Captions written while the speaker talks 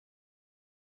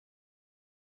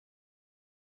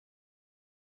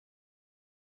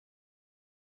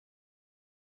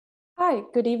Hi,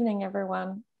 good evening,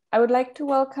 everyone. I would like to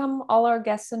welcome all our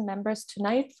guests and members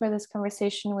tonight for this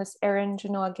conversation with Erin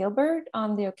Jenoa Gilbert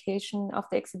on the occasion of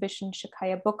the exhibition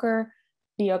Chakaia Booker,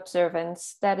 The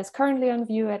Observance, that is currently on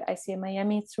view at ICA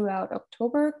Miami throughout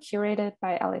October, curated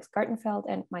by Alex Gartenfeld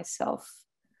and myself.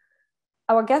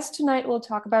 Our guest tonight will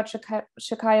talk about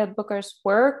Chakaia Booker's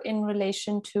work in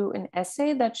relation to an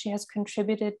essay that she has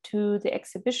contributed to the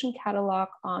exhibition catalog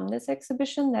on this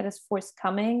exhibition that is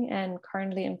forthcoming and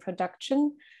currently in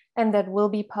production, and that will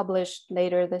be published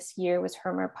later this year with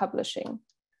Hermer Publishing.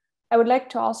 I would like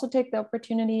to also take the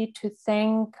opportunity to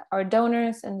thank our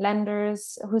donors and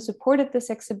lenders who supported this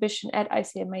exhibition at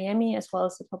ICA Miami, as well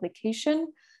as the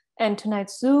publication. And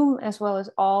tonight's Zoom, as well as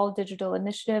all digital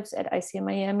initiatives at ICA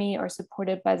Miami, are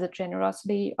supported by the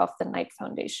generosity of the Knight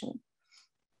Foundation.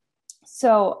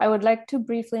 So I would like to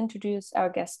briefly introduce our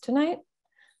guest tonight.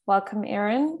 Welcome,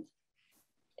 Erin.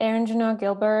 Erin Jenoa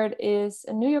Gilbert is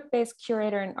a New York-based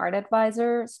curator and art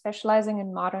advisor, specializing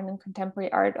in modern and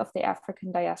contemporary art of the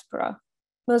African diaspora.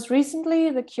 Most recently,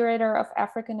 the curator of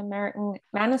African American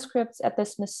manuscripts at the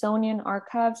Smithsonian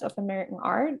Archives of American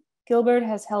Art. Gilbert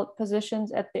has held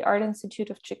positions at the Art Institute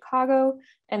of Chicago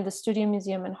and the Studio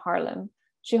Museum in Harlem.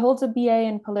 She holds a BA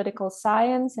in political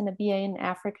science and a BA in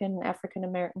African and African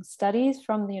American studies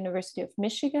from the University of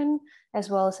Michigan, as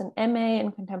well as an MA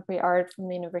in contemporary art from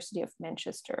the University of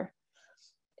Manchester.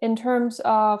 In terms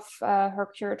of her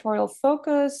curatorial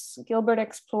focus, Gilbert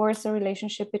explores the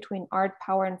relationship between art,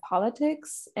 power, and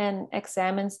politics, and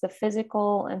examines the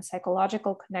physical and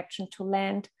psychological connection to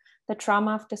land, the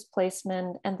trauma of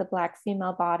displacement, and the Black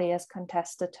female body as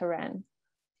contested terrain.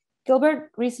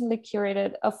 Gilbert recently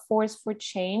curated A Force for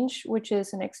Change, which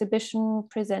is an exhibition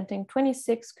presenting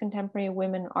 26 contemporary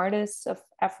women artists of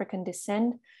African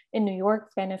descent in New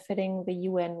York, benefiting the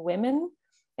UN Women.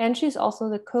 And she's also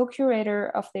the co-curator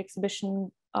of the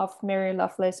exhibition of Mary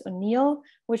Lovelace O'Neal,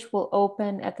 which will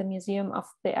open at the Museum of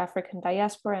the African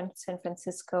Diaspora in San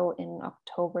Francisco in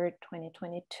October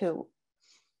 2022.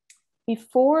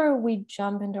 Before we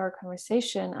jump into our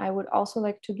conversation, I would also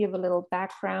like to give a little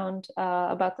background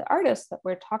about the artist that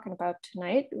we're talking about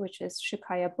tonight, which is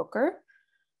Chakaia Booker.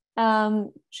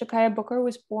 Chakaia Booker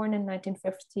was born in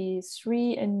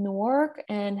 1953 in Newark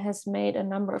and has made a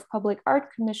number of public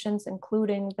art commissions,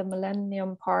 including the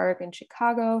Millennium Park in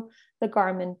Chicago, the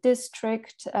Garment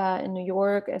District in New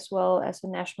York, as well as the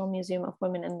National Museum of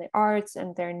Women in the Arts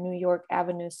and their New York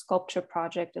Avenue sculpture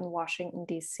project in Washington,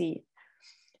 D.C.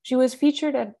 She was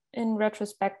featured in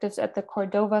retrospectives at the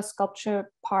Cordova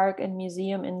Sculpture Park and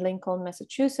Museum in Lincoln,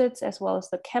 Massachusetts, as well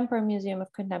as the Kemper Museum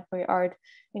of Contemporary Art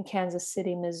in Kansas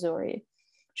City, Missouri.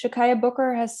 Chakaia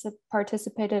Booker has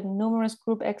participated in numerous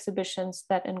group exhibitions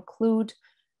that include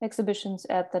exhibitions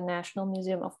at the National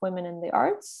Museum of Women in the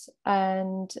Arts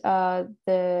and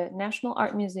the National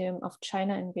Art Museum of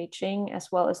China in Beijing,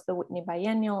 as well as the Whitney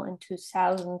Biennial in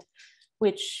 2000,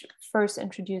 which first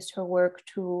introduced her work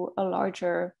to a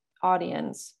larger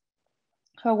audience.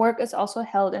 Her work is also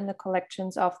held in the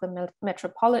collections of the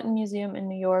Metropolitan Museum in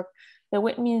New York, the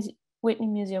Whitney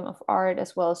Museum of Art,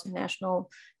 as well as the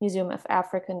National Museum of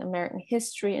African American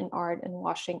History and Art in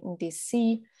Washington,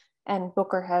 D.C. And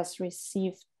Booker has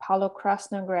received Paulo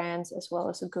Krasner grants, as well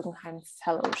as a Guggenheim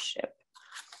Fellowship.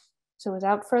 So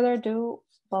without further ado,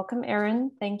 welcome, Erin.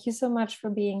 Thank you so much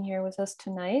for being here with us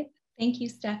tonight. Thank you,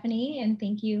 Stephanie, and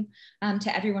thank you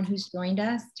to everyone who's joined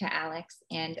us, to Alex,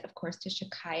 and of course to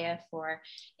Chakaia for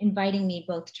inviting me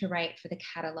both to write for the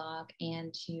catalog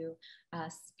and to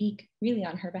speak really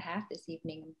on her behalf this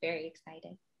evening. I'm very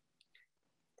excited.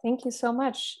 Thank you so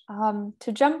much.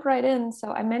 To jump right in,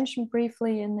 so I mentioned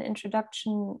briefly in the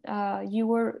introduction, you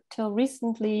were till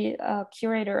recently a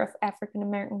curator of African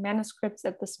American manuscripts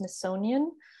at the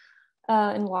Smithsonian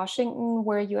in Washington,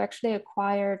 where you actually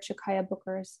acquired Chakaia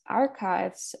Booker's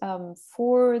archives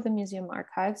for the museum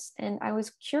archives. And I was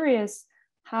curious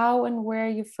how and where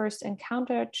you first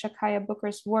encountered Chakaia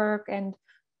Booker's work and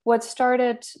what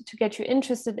started to get you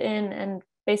interested in and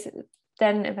basically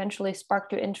then eventually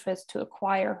sparked your interest to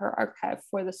acquire her archive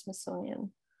for the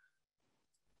Smithsonian.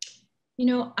 You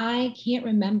know, I can't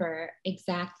remember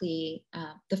exactly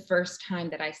the first time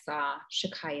that I saw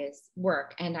Chakaia's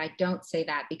work. And I don't say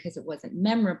that because it wasn't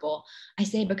memorable. I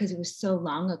say because it was so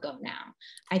long ago now.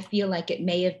 I feel like it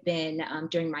may have been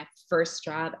during my first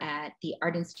job at the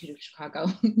Art Institute of Chicago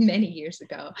many years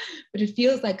ago, but it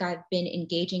feels like I've been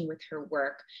engaging with her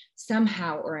work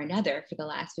somehow or another for the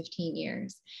last 15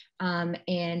 years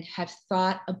and have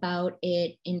thought about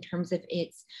it in terms of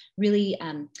its really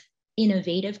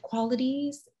innovative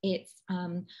qualities, its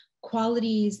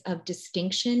qualities of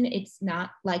distinction. It's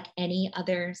not like any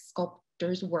other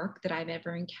collector's work that I've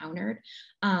ever encountered,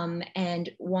 and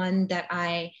one that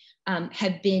I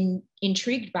have been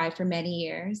intrigued by for many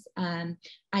years.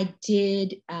 I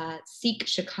did seek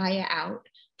Chakaia out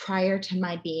prior to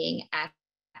my being at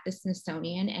the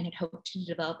Smithsonian, and had hoped to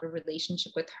develop a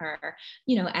relationship with her,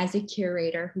 as a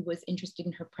curator who was interested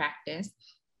in her practice.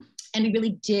 And we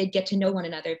really did get to know one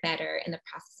another better in the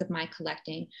process of my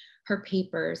collecting her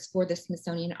papers for the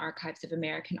Smithsonian Archives of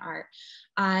American Art.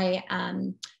 I,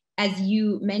 as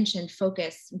you mentioned,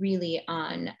 focus really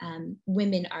on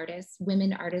women artists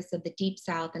of the Deep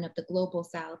South and of the Global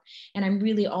South. And I'm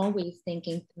really always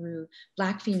thinking through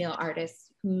Black female artists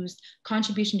whose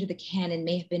contribution to the canon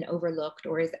may have been overlooked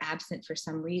or is absent for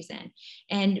some reason.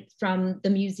 And from the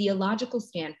museological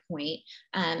standpoint,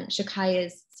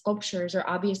 Chakaia's sculptures are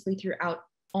obviously throughout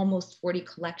almost 40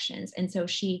 collections. And so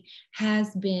she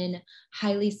has been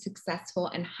highly successful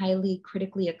and highly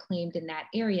critically acclaimed in that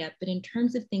area. But in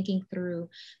terms of thinking through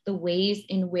the ways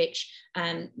in which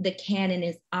the canon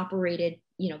is operated,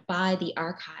 by the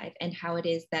archive, and how it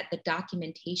is that the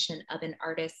documentation of an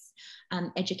artist's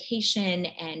education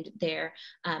and their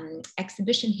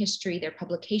exhibition history, their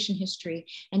publication history,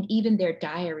 and even their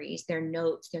diaries, their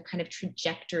notes, their kind of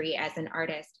trajectory as an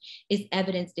artist is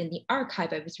evidenced in the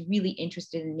archive. I was really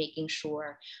interested in making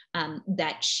sure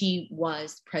that she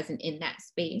was present in that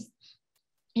space.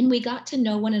 And we got to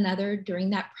know one another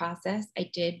during that process. I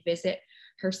did visit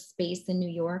her space in New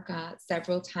York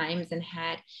several times and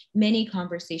had many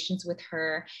conversations with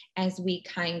her as we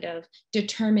kind of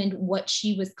determined what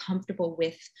she was comfortable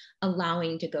with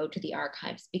allowing to go to the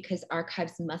archives, because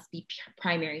archives must be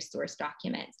primary source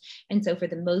documents. And so for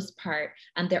the most part,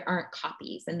 there aren't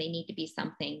copies, and they need to be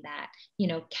something that,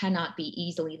 cannot be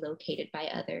easily located by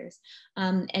others.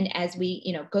 And as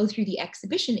we, go through the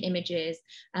exhibition images,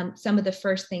 some of the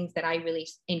first things that I really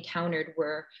encountered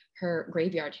were her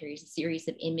graveyard series, a series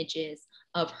of images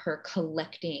of her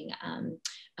collecting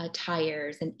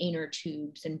tires and inner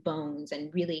tubes and bones.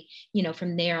 And really,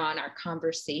 from there on, our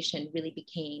conversation really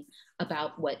became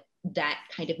about what that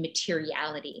kind of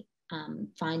materiality,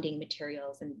 finding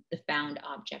materials and the found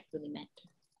object really meant.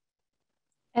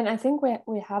 And I think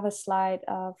we have a slide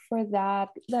for that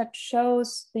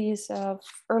shows these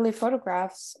early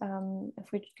photographs.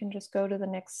 If we can just go to the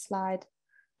next slide.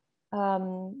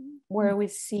 Where we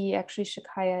see actually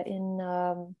Chakaia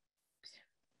in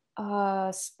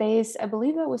space. I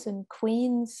believe that was in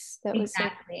Queens.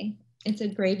 Exactly. It's a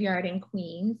graveyard in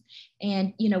Queens.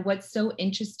 And, what's so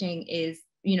interesting is,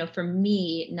 for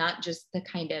me, not just the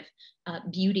kind of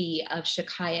beauty of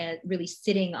Chakaia really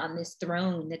sitting on this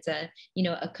throne that's a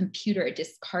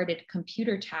discarded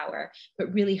computer tower,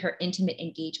 but really her intimate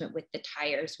engagement with the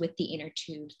tires, with the inner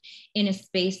tubes, in a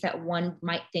space that one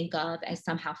might think of as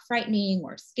somehow frightening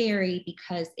or scary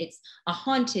because it's a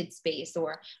haunted space,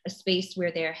 or a space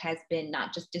where there has been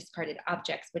not just discarded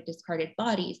objects, but discarded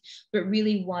bodies, but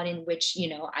really one in which,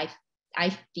 I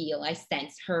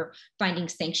sense her finding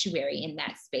sanctuary in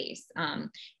that space.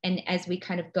 And as we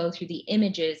kind of go through the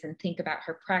images and think about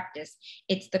her practice,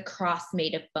 it's the cross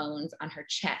made of bones on her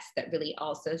chest that really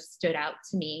also stood out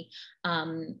to me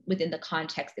within the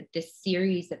context of this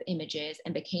series of images,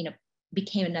 and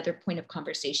became another point of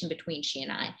conversation between she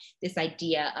and I, this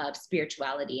idea of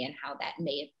spirituality and how that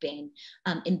may have been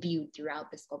imbued throughout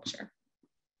the sculpture.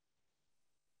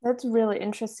 That's a really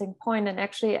interesting point. And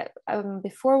actually,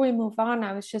 before we move on,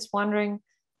 I was just wondering,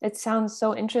 it sounds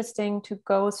so interesting to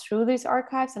go through these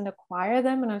archives and acquire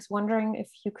them. And I was wondering if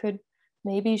you could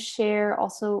maybe share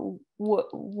also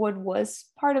what was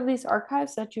part of these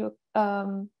archives that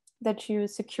you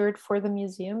secured for the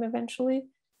museum eventually.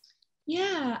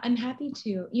 Yeah, I'm happy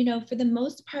to. For the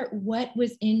most part, what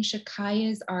was in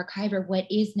Chakaia's archive, or what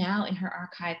is now in her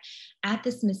archive at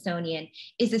the Smithsonian,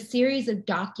 is a series of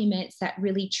documents that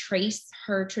really trace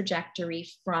her trajectory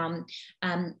from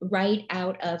right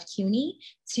out of CUNY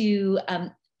to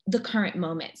the current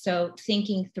moment. So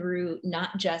thinking through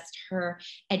not just her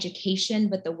education,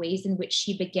 but the ways in which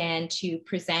she began to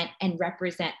present and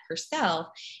represent herself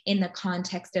in the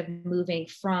context of moving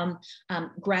from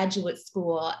graduate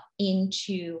school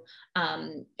into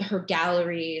her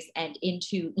galleries and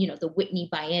into, the Whitney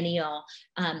Biennial,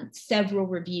 several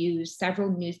reviews,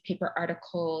 several newspaper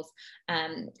articles,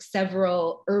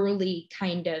 several early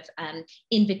kind of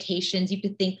invitations. You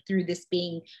could think through this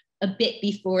being a bit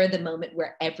before the moment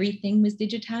where everything was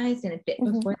digitized, and a bit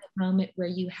before the moment where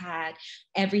you had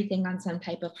everything on some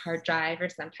type of hard drive or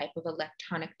some type of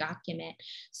electronic document.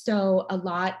 So a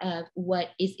lot of what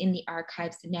is in the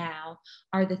archives now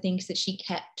are the things that she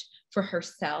kept for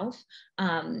herself,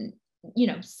 you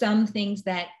know, some things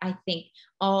that I think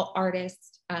all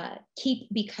artists keep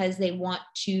because they want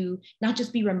to not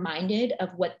just be reminded of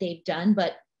what they've done,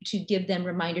 but to give them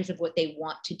reminders of what they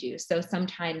want to do. So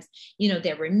sometimes, you know,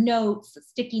 there were notes,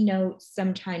 sticky notes,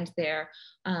 sometimes there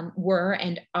were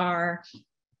and are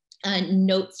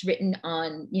notes written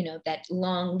on, you know, that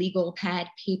long legal pad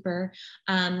paper.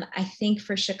 I think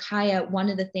for Chakaia, one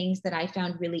of the things that I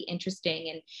found really interesting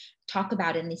and talk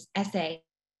about in this essay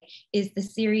is the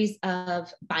series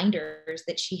of binders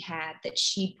that she had, that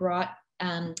she brought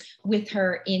with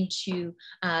her into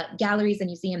galleries and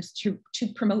museums to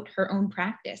promote her own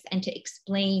practice and to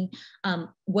explain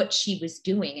what she was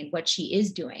doing and what she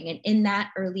is doing. And in that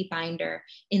early binder,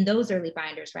 in those early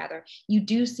binders rather, you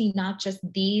do see not just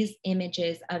these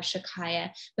images of Chakaia,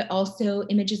 but also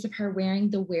images of her wearing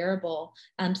the wearable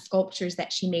sculptures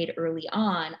that she made early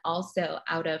on, also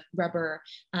out of rubber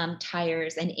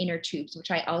tires and inner tubes,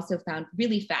 which I also found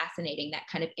really fascinating, that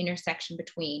kind of intersection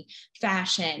between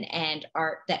fashion and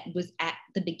art that was at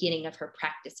the beginning of her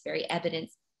practice, very evident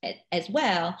as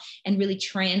well, and really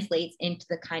translates into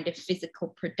the kind of physical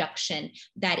production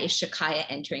that is Chakaia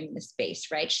entering the space,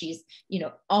 right? She's, you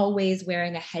know, always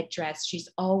wearing a headdress. She's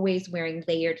always wearing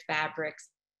layered fabrics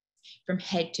from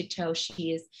head to toe.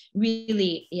 She is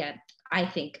really, yeah, I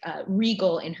think,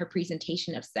 regal in her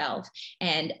presentation of self,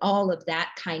 and all of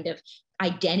that kind of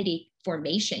identity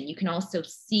formation you can also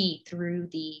see through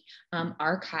the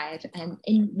archive.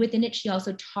 And within it, she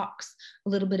also talks a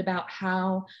little bit about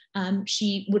how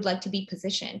she would like to be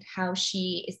positioned, how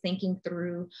she is thinking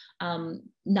through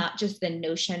not just the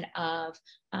notion of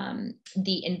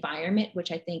the environment,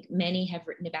 which I think many have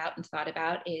written about and thought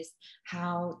about, is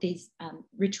how these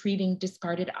retrieving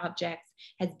discarded objects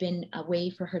has been a way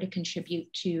for her to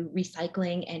contribute to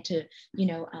recycling and to, you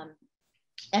know,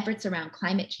 efforts around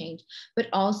climate change, but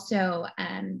also,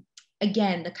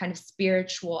 again, the kind of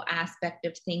spiritual aspect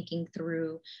of thinking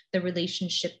through the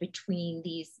relationship between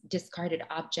these discarded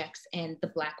objects and the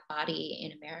Black body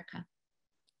in America.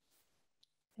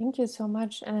 Thank you so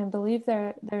much. And I believe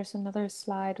there's another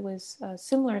slide with a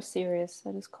similar series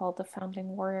that is called The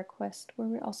Foundling Warrior Quest, where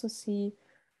we also see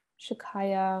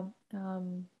Chakaia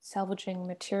salvaging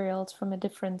materials from a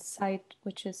different site,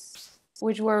 which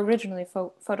were originally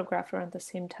photographed around the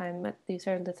same time. These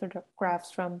are lithographs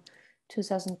from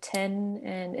 2010,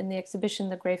 and in the exhibition,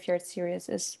 the Graveyard series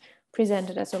is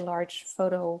presented as a large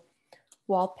photo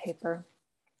wallpaper.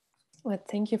 But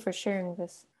thank you for sharing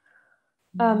this.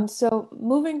 So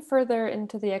moving further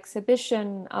into the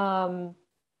exhibition,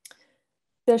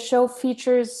 the show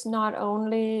features not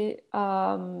only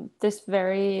this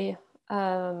very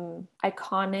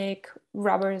iconic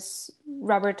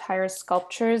rubber tire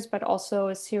sculptures, but also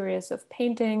a series of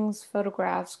paintings,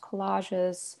 photographs,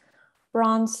 collages,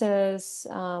 bronzes.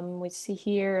 We see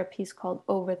here a piece called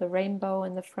Over the Rainbow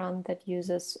in the front that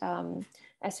uses,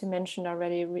 as you mentioned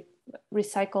already,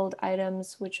 recycled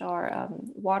items, which are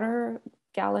water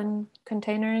gallon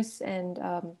containers and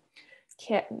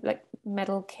like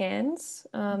metal cans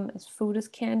as food is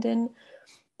canned in.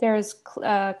 There's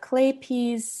clay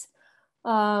piece.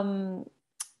 So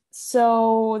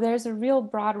there's a real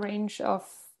broad range of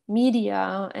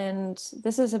media, and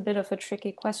this is a bit of a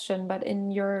tricky question, but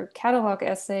in your catalog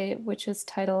essay, which is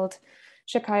titled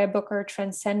Chakaia Booker,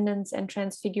 Transcendence and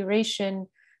Transfiguration,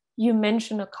 you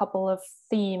mention a couple of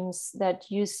themes that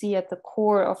you see at the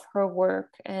core of her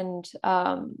work, and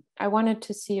I wanted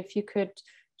to see if you could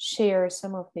share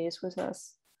some of these with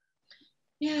us.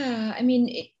 Yeah, I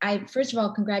mean, first of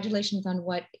all, congratulations on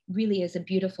what really is a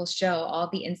beautiful show. All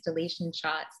the installation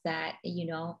shots that, you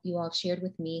know, you all shared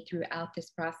with me throughout this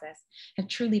process have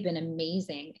truly been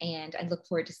amazing. And I look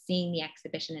forward to seeing the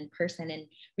exhibition in person, and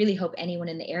really hope anyone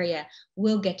in the area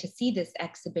will get to see this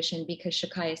exhibition, because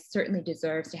Chakaia certainly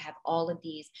deserves to have all of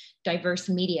these diverse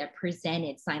media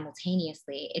presented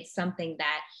simultaneously. It's something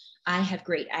that I have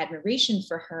great admiration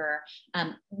for her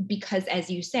because,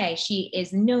 as you say, she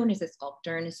is known as a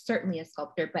sculptor and is certainly a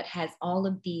sculptor, but has all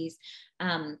of these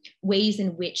ways in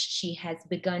which she has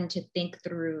begun to think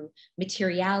through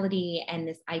materiality and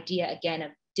this idea, again, of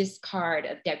discard,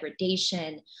 of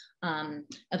degradation, of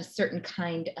a certain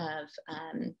kind of,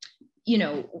 you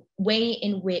know, way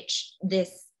in which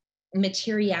this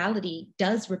materiality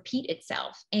does repeat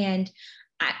itself. And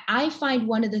I find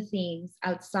one of the things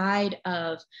outside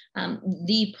of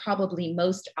the probably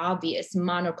most obvious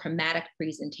monochromatic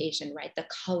presentation, right? The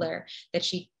color that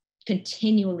she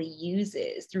continually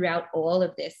uses throughout all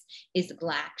of this is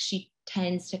Black. She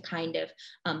tends to kind of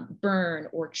burn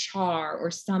or char or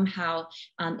somehow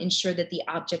ensure that the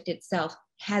object itself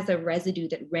has a residue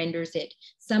that renders it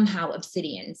somehow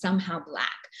obsidian, somehow black.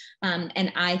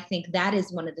 And I think that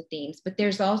is one of the themes. But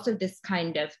there's also this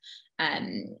kind of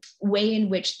way in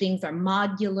which things are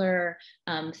modular,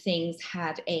 things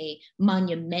have a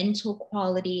monumental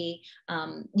quality.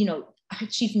 You know,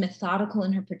 she's methodical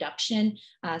in her production.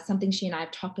 Something she and I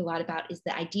have talked a lot about is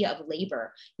the idea of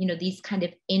labor. You know, these kind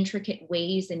of intricate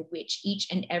ways in which each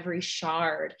and every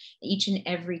shard, each and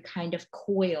every kind of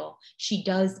coil she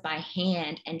does by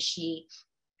hand, and she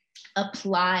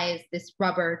applies this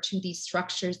rubber to these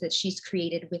structures that she's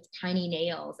created with tiny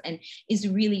nails, and is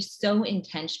really so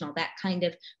intentional. That kind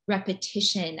of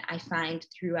repetition I find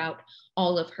throughout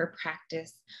all of her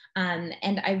practice.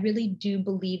 And I really do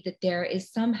believe that there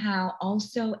is somehow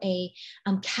also a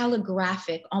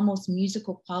calligraphic, almost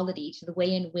musical quality to the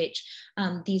way in which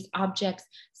these objects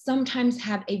sometimes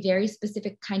have a very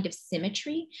specific kind of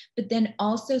symmetry, but then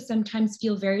also sometimes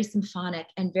feel very symphonic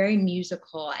and very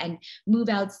musical and move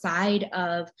outside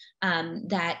of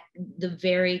the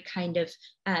very kind of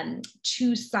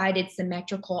two-sided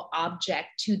symmetrical object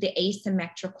to the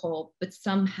asymmetrical, but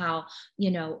somehow, you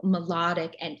know,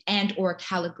 melodic and or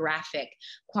calligraphic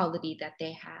quality that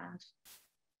they have.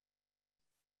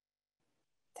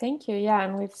 Thank you. Yeah,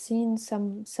 and we've seen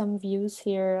some views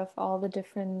here of all the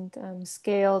different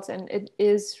scales, and it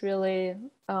is really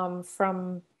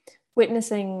from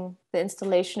witnessing the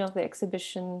installation of the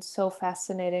exhibition so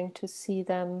fascinating to see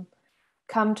them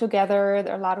come together.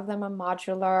 A lot of them are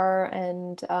modular,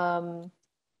 and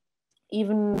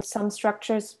even some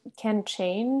structures can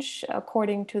change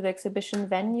according to the exhibition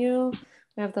venue.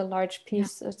 We have the large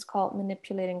piece, it's called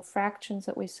Manipulating Fractions,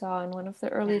 that we saw in one of the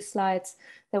early slides,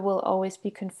 that will always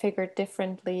be configured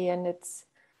differently. And it's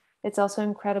also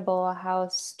incredible how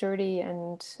sturdy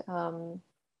and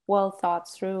well thought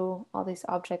through all these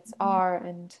objects are.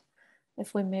 And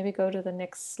if we maybe go to the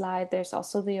next slide, there's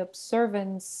also the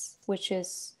Observance, which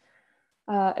is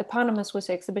eponymous with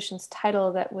the exhibition's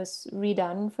title, that was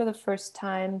redone for the first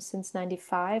time since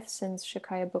 '95, since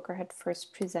Chakaia Booker had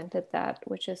first presented that,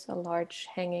 which is a large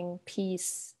hanging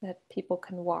piece that people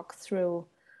can walk through.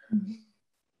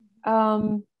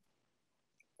 Mm-hmm.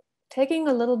 Taking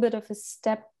a little bit of a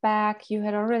step back, you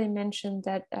had already mentioned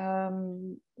that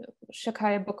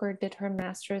Chakaia Booker did her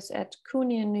master's at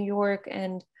CUNY in New York,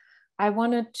 and I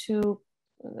wanted to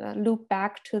loop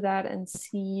back to that and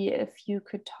see if you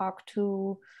could talk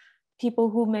to people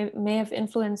who may have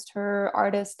influenced her,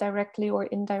 artists directly or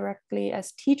indirectly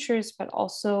as teachers, but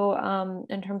also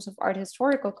in terms of art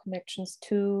historical connections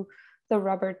to the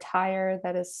rubber tire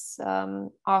that is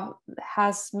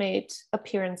has made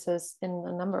appearances in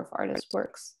a number of artists'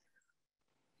 works.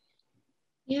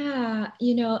 Yeah,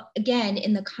 you know, again,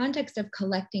 in the context of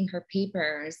collecting her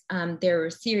papers, there were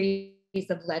a series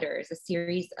of letters, a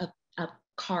series of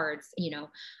cards, you know,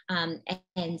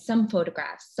 and some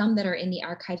photographs, some that are in the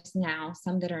archives now,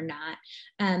 some that are not,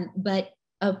 but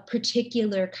a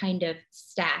particular kind of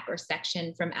stack or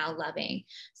section from Al Loving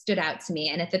stood out to me.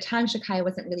 And at the time, Chakaia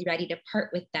wasn't really ready to part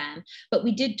with them, but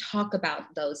we did talk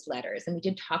about those letters and we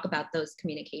did talk about those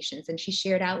communications. And she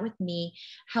shared out with me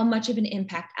how much of an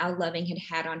impact Al Loving had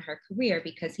had on her career,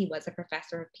 because he was a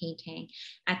professor of painting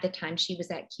at the time she was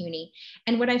at CUNY.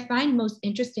 And what I find most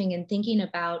interesting in thinking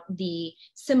about the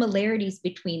similarities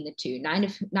between the two,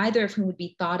 neither of whom would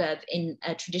be thought of in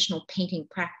a traditional painting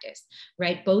practice,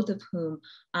 right? Both of whom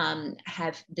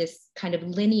have this kind of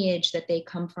lineage that they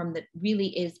come from that really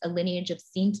is a lineage of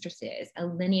seamstresses, a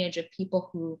lineage of people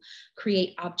who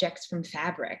create objects from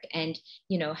fabric and,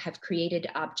 you know, have created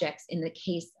objects, in the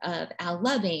case of Al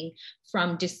Loving,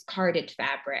 from discarded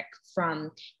fabric,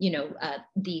 from, you know,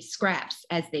 the scraps,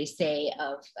 as they say,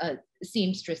 of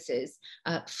seamstresses,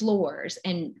 floors.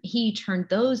 And he turned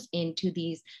those into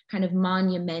these kind of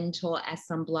monumental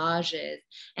assemblages.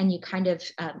 And you kind of,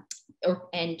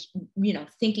 you know,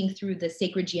 thinking through the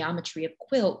sacred geometry of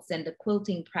quilts and the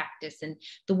quilting practice and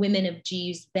the women of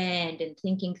G's band, and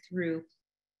thinking through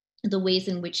the ways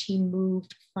in which he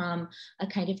moved from a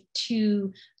kind of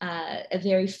a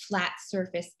very flat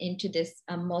surface into this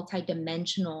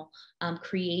multi-dimensional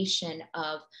creation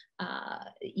of,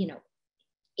 you know,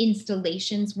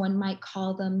 installations, one might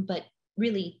call them, but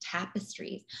really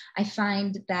tapestries. I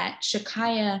find that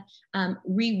Chakaia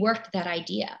reworked that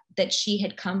idea, that she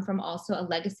had come from also a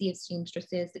legacy of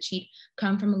seamstresses, that she'd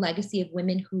come from a legacy of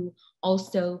women who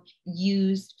also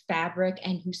used fabric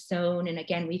and who sewn. And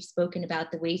again, we've spoken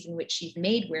about the ways in which she's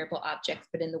made wearable objects,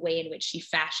 but in the way in which she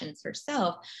fashions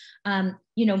herself,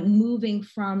 moving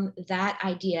from that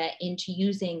idea into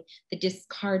using the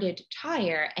discarded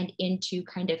tire and into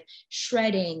kind of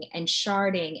shredding and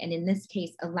sharding. And in this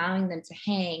case, allowing them to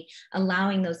hang,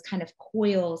 allowing those kind of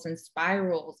coils and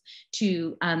spirals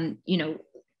to,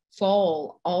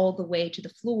 fall all the way to the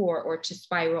floor or to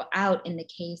spiral out in the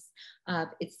case of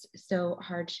It's So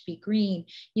Hard to Be Green.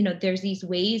 There's these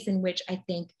ways in which I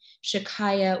think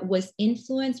Chakaia was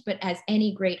influenced, but as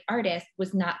any great artist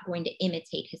was not going to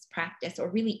imitate his practice or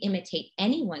really imitate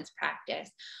anyone's practice.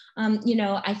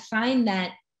 I find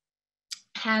that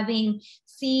having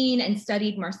seen and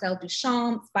studied Marcel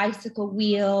Duchamp's bicycle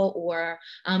wheel, or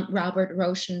Robert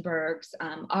Rauschenberg's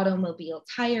automobile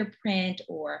tire print,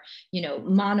 or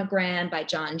monogram by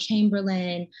John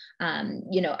Chamberlain,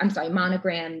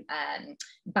 monogram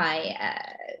by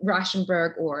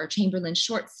Rauschenberg or Chamberlain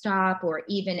shortstop, or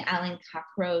even Alan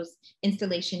Cockrow's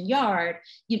installation yard,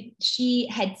 she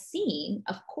had seen,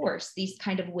 of course, these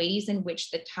kind of ways in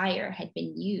which the tire had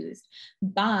been used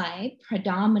by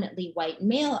predominantly white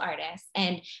male artists,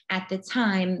 and at the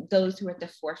time, those who were at the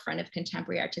forefront of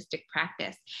contemporary artistic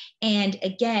practice. And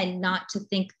again, not to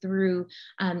think through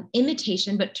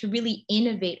imitation, but to really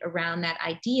innovate around that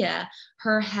idea,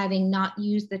 her having not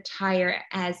used the tire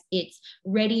as its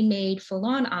ready-made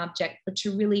full-on object, but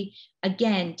to really,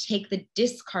 again, take the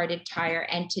discarded tire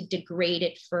and to degrade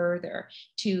it further,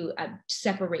 to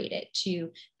separate it, to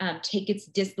take its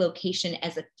dislocation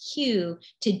as a cue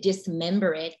to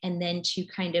dismember it, and then to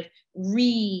kind of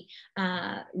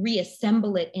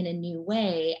reassemble it in a new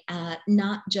way,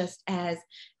 not just as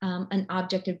an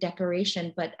object of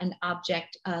decoration, but an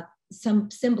object of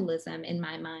some symbolism in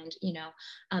my mind,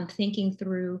 thinking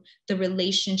through the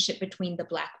relationship between the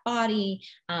Black body,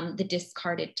 the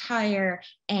discarded tire,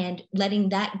 and letting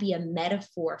that be a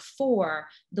metaphor for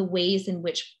the ways in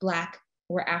which Black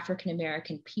or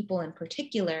African-American people in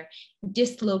particular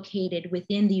dislocated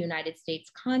within the United States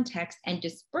context and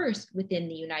dispersed within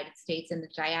the United States and the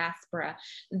diaspora,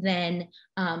 then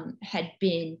had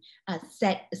been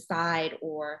set aside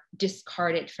or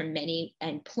discarded from many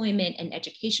employment and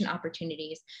education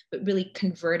opportunities, but really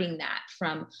converting that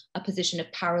from a position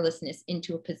of powerlessness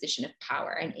into a position of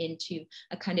power and into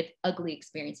a kind of ugly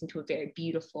experience into a very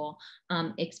beautiful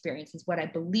experience, is what I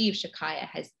believe Chakaia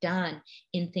has done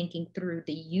in thinking through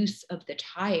the use of the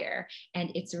tire and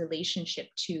its relationship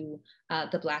to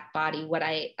the Black body. What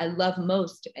I love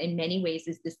most in many ways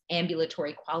is this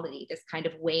ambulatory quality, this kind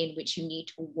of way in which you need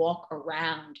to walk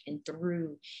around and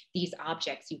through these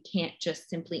objects. You can't just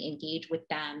simply engage with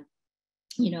them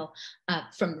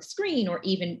from the screen, or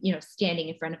even, standing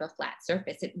in front of a flat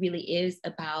surface. It really is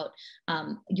about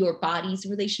your body's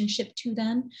relationship to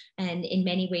them. And in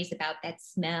many ways about that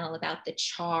smell, about the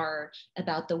char,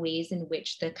 about the ways in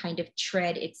which the kind of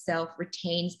tread itself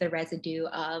retains the residue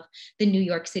of the New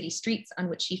York City streets on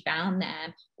which she found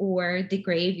them, or the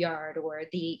graveyard, or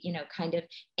the, kind of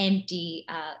empty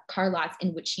car lots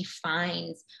in which she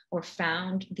finds or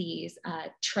found these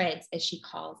treads, as she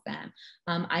calls them.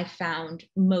 I found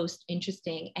most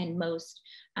interesting and most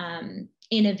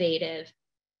innovative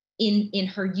in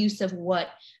her use of what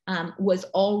was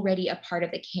already a part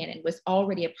of the canon, was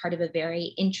already a part of a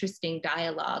very interesting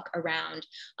dialogue around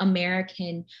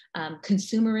American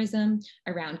consumerism,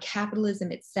 around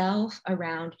capitalism itself,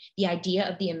 around the idea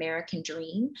of the American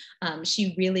dream.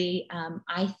 She really,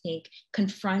 I think,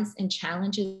 confronts and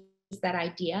challenges that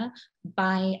idea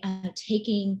by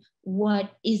taking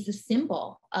what is the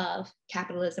symbol of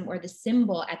capitalism, or the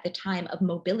symbol at the time of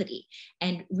mobility,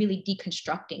 and really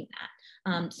deconstructing that.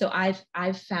 So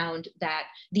I've found that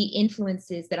the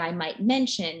influences that I might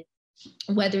mention,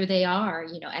 whether they are,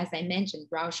 as I mentioned,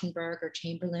 Rauschenberg or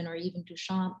Chamberlain or even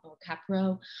Duchamp or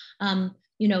Cocrow,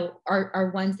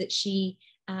 are ones that she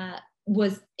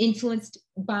was influenced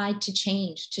by, to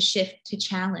change, to shift, to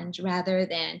challenge, rather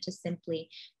than to simply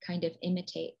kind of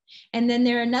imitate. And then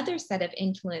there are another set of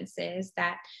influences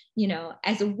that,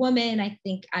 as a woman, I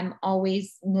think I'm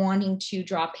always wanting to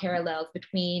draw parallels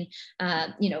between,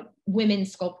 women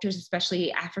sculptors,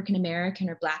 especially African-American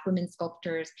or Black women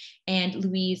sculptors, and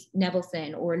Louise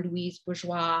Nevelson or Louise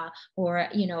Bourgeois or,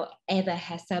 Eva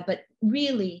Hesse. But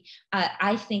really,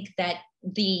 I think that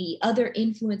the other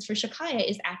influence for Chakaia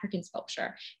is African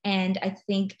sculpture. And I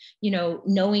think,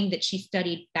 knowing that she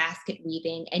studied basket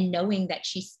weaving, and knowing that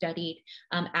she studied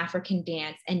African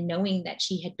dance, and knowing that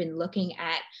she had been looking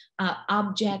at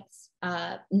objects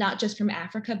not just from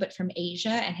Africa, but from Asia,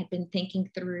 and had been thinking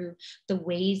through the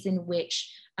ways in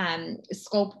which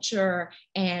sculpture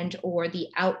and or the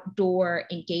outdoor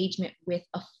engagement with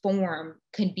a form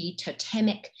can be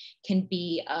totemic, can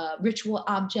be a ritual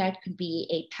object, can be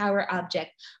a power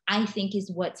object, I think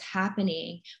is what's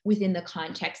happening within the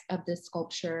context of the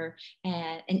sculpture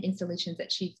and installations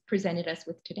that she's presented us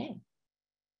with today.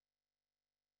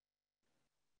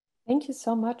 Thank you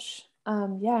so much.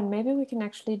 Yeah, and maybe we can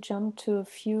actually jump to a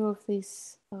few of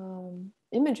these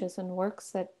images and works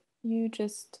that you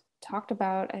just talked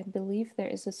about. I believe there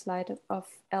is a slide of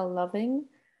L. Loving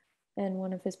and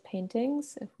one of his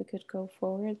paintings. If we could go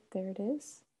forward, there it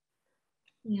is.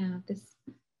 Yeah,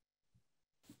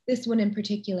 this one in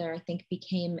particular, I think,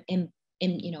 became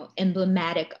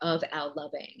emblematic of Al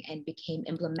Loving and became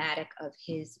emblematic of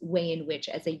his way in which,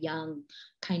 as a young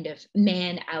kind of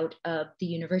man out of the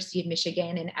University of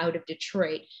Michigan and out of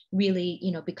Detroit, really,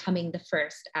 becoming the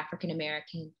first African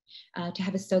American to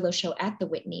have a solo show at the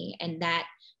Whitney, and that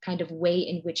kind of way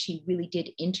in which he really did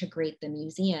integrate the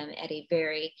museum at a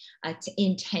very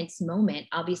intense moment,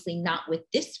 obviously not with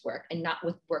this work and not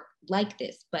with work like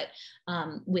this, but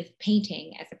with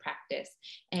painting as a practice,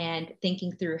 and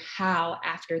thinking through how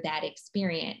after that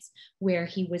experience where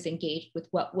he was engaged with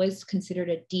what was considered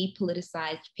a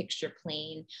depoliticized picture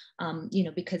plane,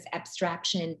 because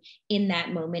abstraction in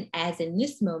that moment, as in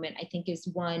this moment, I think is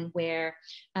one where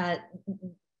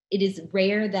it is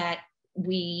rare that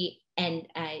we, and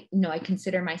I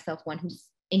consider myself one who's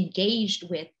engaged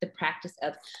with the practice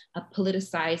of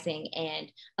politicizing and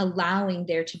allowing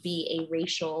there to be a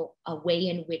racial way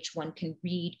in which one can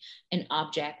read an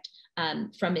object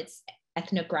from its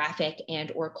ethnographic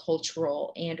and or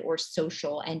cultural and or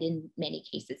social, and in many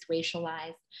cases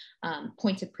racialized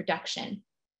points of production.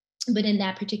 But in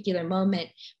that particular moment,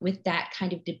 with that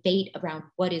kind of debate around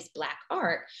what is Black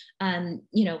art,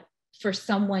 for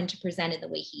someone to present it the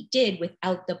way he did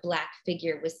without the Black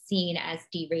figure was seen as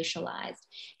deracialized.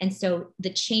 And so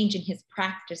the change in his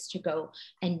practice to go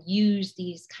and use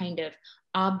these kind of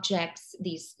objects,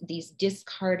 these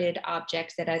discarded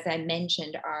objects that, as I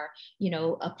mentioned, are,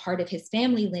 a part of his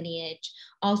family lineage,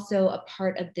 also a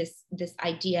part of this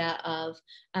idea of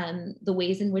the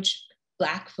ways in which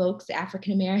Black folks,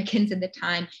 African Americans at the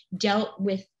time, dealt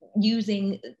with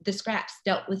using the scraps,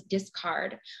 dealt with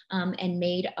discard, and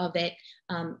made of it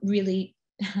really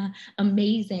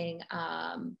amazing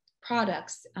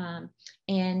products,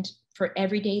 and for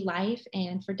everyday life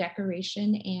and for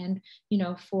decoration, and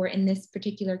for, in this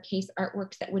particular case,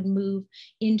 artworks that would move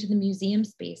into the museum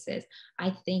spaces,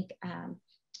 I think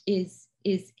is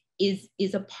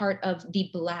a part of the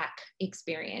Black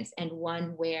experience, and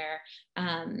one where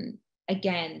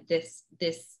again, this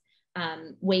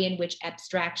way in which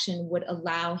abstraction would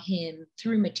allow him,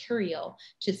 through material,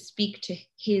 to speak to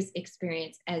his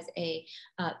experience as a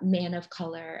man of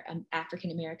color,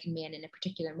 African-American man in a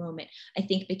particular moment, I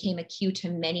think became a cue to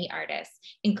many artists,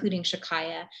 including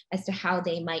Chakaia, as to how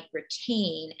they might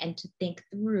retain and to think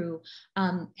through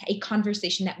a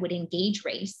conversation that would engage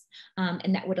race,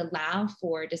 and that would allow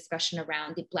for discussion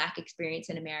around the Black experience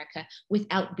in America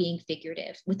without being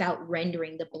figurative, without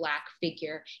rendering the Black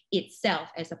figure itself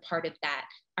as a part of that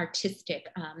artistic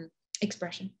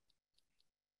expression.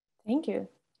 Thank you.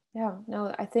 Yeah,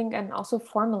 no, I think, and also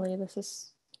formally, this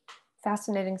is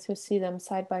fascinating to see them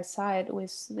side by side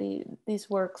with these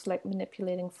works like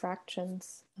manipulating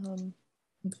fractions.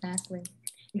 Exactly.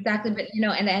 But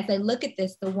and as I look at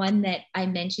this, the one that I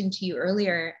mentioned to you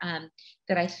earlier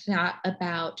that I thought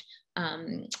about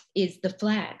is the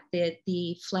flag,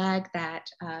 the flag that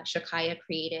Chakaia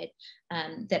created,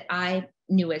 that I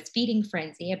knew as Feeding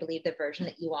Frenzy. I believe the version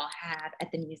that you all have at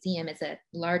the museum is a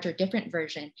larger, different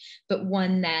version, but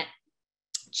one that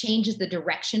changes the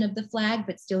direction of the flag,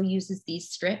 but still uses these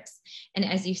strips. And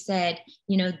as you said,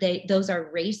 those are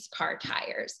race car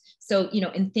tires. So,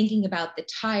 in thinking about the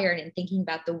tire and in thinking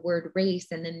about the word race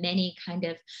and the many kind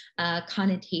of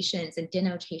connotations and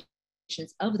denotations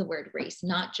of the word race,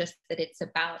 not just that it's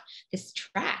about this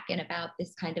track and about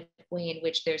this kind of way in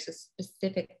which there's a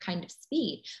specific kind of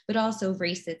speed, but also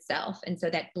race itself. And so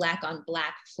that Black on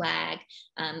Black flag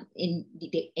in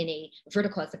a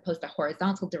vertical as opposed to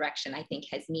horizontal direction, I think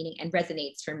has meaning and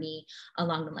resonates for me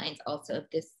along the lines also of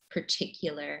this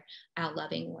particular Al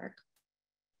Loving work.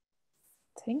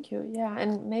 Thank you. Yeah,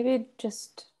 and maybe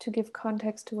just to give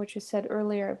context to what you said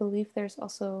earlier, I believe there's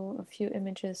also a few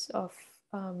images of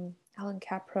Alan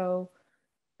Capro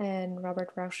and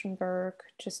Robert Rauschenberg,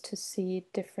 just to see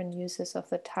different uses of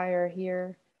the tire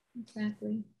here.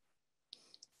 Exactly.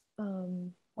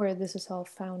 Where this is all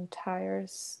found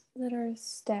tires that are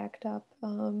stacked up.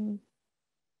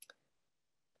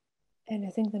 And I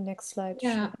think the next slide.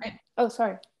 Yeah. Oh,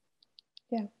 sorry.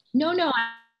 Yeah. No,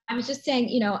 I was just saying,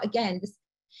 again,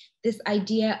 this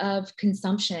idea of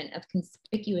consumption, of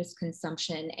conspicuous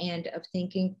consumption, and of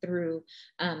thinking through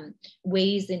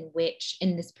ways in which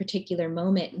in this particular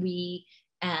moment we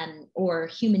or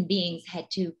human beings had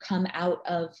to come out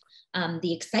of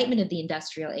the excitement of the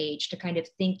industrial age to kind of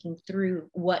thinking through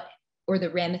what or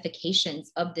the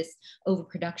ramifications of this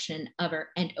overproduction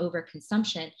and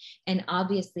overconsumption. And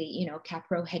obviously,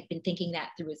 Capro had been thinking that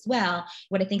through as well.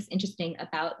 What I think is interesting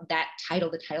about that title,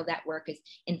 the title of that work is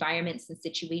Environments and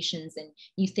Situations. And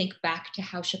you think back to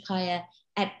how Chakaia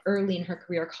at early in her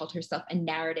career called herself a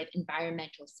narrative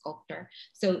environmental sculptor.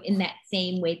 So in that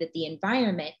same way that the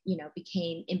environment,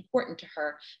 became important to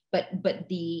her, but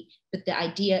the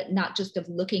idea not just of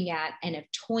looking at and of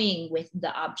toying with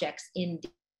the objects in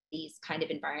these kind of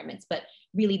environments, but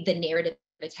really the narrative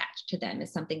attached to them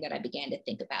is something that I began to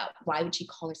think about. Why would she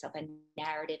call herself a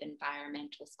narrative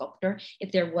environmental sculptor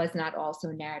if there was not also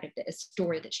a narrative, a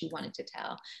story that she wanted to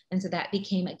tell? And so that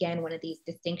became, again, one of these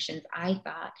distinctions, I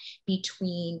thought,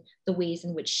 between the ways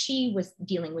in which she was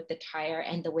dealing with the tire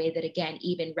and the way that, again,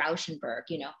 even Rauschenberg,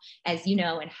 as you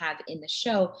know, and have in the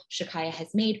show, Chakaia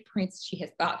has made prints. She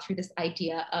has thought through this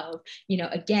idea of,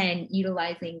 again,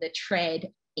 utilizing the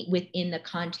tread within the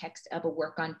context of a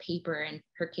work on paper, in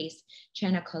her case,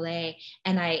 Chana Collet.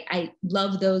 And I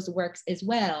love those works as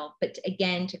well, but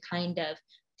again, to kind of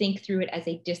think through it as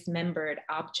a dismembered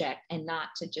object and not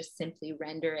to just simply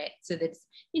render it so that it's,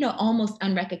 almost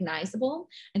unrecognizable.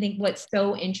 I think what's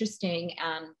so interesting,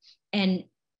 and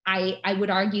I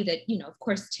would argue that, of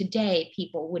course, today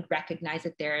people would recognize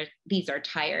that these are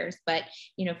tires, but,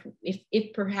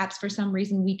 if perhaps for some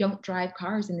reason we don't drive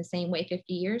cars in the same way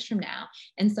 50 years from now,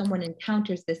 and someone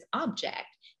encounters this object,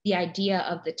 the idea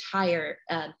of the tire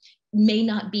may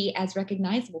not be as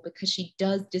recognizable because she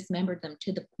does dismember them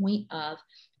to the point of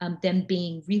them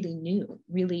being really new,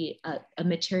 really a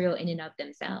material in and of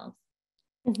themselves.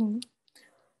 Mm-hmm.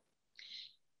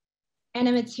 And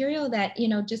a material that,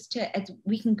 as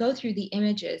we can go through the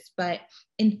images, but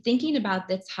in thinking about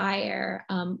the tire,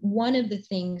 one of the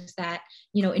things that,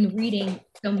 in reading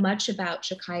so much about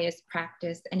Chakaia's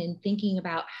practice and in thinking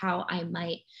about how I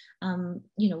might,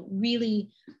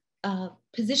 really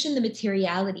position the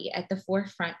materiality at the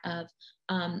forefront of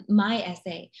my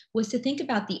essay was to think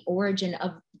about the origin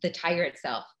of the tire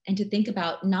itself and to think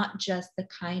about not just the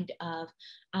kind of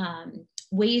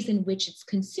ways in which it's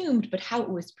consumed, but how it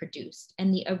was produced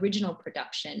and the original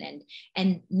production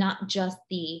and not just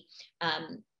the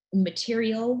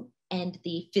material and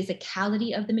the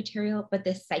physicality of the material, but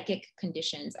the psychic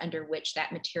conditions under which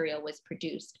that material was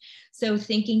produced. So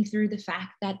thinking through the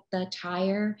fact that the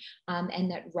tire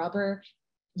and that rubber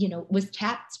was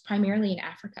tapped primarily in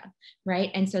Africa,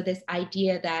 right? And so this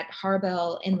idea that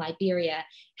Harbel in Liberia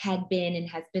had been and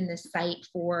has been the site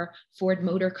for Ford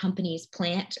Motor Company's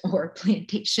plant or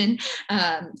plantation,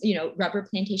 rubber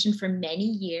plantation for many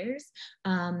years.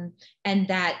 And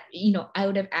that,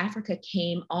 out of Africa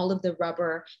came all of the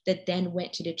rubber that then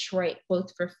went to Detroit,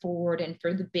 both for Ford and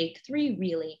for the big three,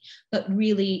 really. But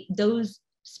really those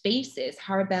spaces,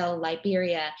 Harbel,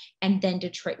 Liberia, and then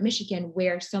Detroit, Michigan,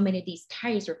 where so many of these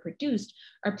tires were produced,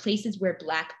 are places where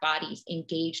Black bodies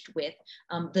engaged with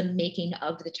the making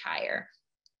of the tire.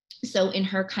 So in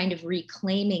her kind of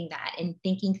reclaiming that and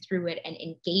thinking through it and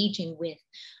engaging with,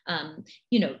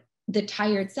 the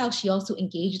tire itself, she also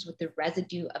engages with the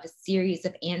residue of a series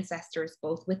of ancestors,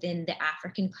 both within the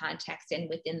African context and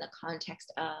within the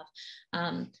context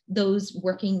of those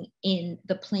working in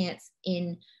the plants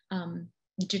in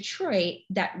Detroit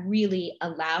that really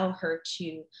allow her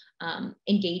to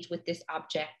engage with this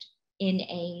object in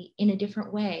a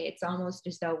different way. It's almost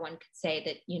as though one could say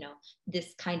that,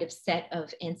 this kind of set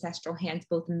of ancestral hands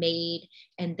both made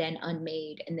and then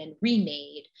unmade and then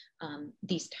remade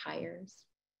these tires.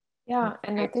 Yeah,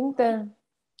 and I think I'm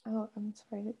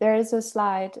sorry, there is a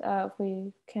slide, if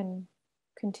we can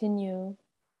continue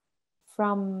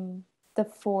from the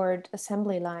Ford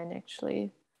assembly line,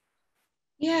 actually.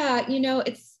 Yeah,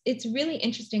 it's really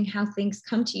interesting how things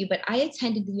come to you, but I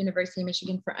attended the University of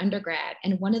Michigan for undergrad.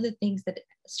 And one of the things that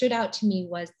stood out to me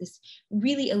was this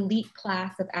really elite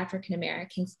class of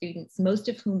African-American students, most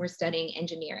of whom were studying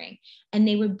engineering. And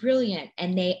they were brilliant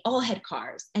and they all had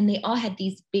cars and they all had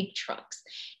these big trucks.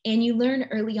 And you learn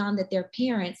early on that their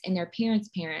parents and their parents'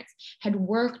 parents had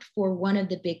worked for one of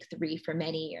the big three for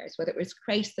many years, whether it was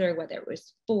Chrysler, whether it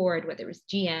was Ford, whether it was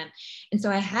GM. And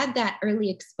so I had that early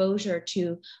exposure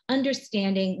to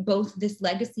understanding both this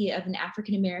legacy of an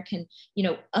African-American,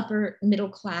 upper middle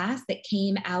class that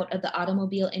came out of the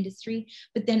automobile industry,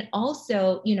 but then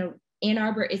also, Ann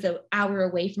Arbor is an hour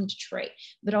away from Detroit,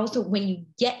 but also when you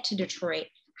get to Detroit,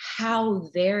 how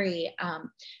very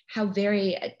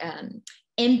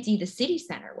empty the city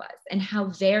center was, and how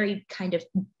very kind of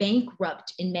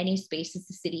bankrupt in many spaces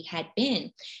the city had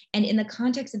been. And in the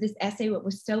context of this essay, what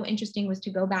was so interesting was to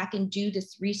go back and do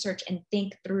this research and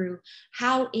think through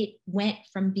how it went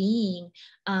from being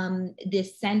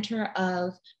this center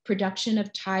of production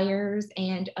of tires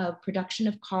and of production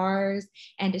of cars,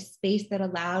 and a space that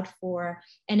allowed for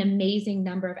an amazing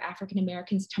number of African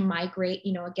Americans to migrate,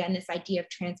 again, this idea of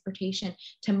transportation,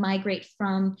 to migrate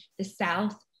from the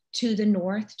South to the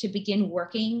North to begin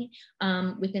working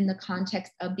within the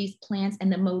context of these plants, and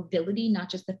the mobility, not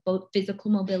just the physical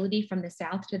mobility from the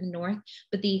South to the North,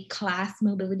 but the class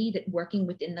mobility that working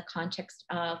within the context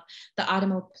of the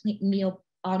automobile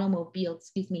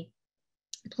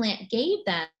plant gave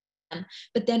them.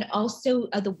 But then also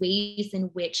the ways in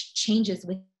which changes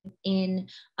within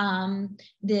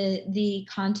the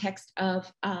context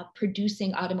of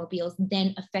producing automobiles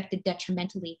then affected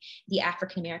detrimentally the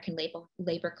African-American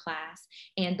labor class,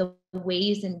 and the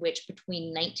ways in which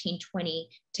between 1920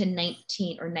 to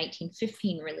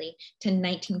 1915 really to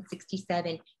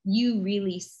 1967, you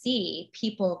really see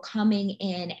people coming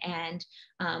in and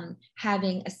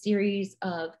having a series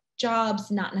of jobs,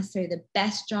 not necessarily the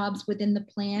best jobs within the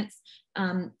plants,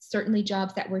 certainly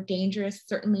jobs that were dangerous,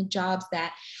 certainly jobs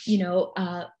that,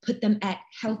 put them at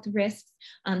health risks,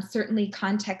 certainly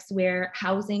contexts where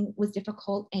housing was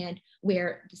difficult and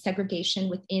where the segregation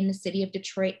within the city of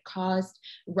Detroit caused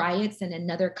riots and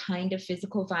another kind of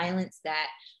physical violence that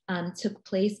took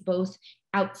place both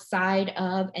outside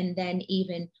of and then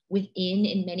even within,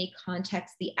 in many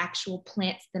contexts, the actual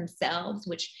plants themselves,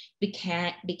 which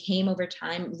became over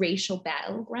time racial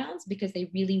battlegrounds, because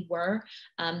they really were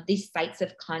these sites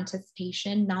of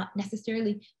contestation, not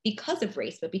necessarily because of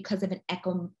race, but because of an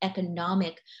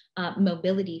economic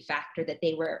mobility factor that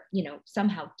they were,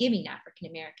 somehow giving African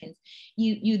Americans.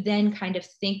 You then kind of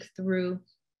think through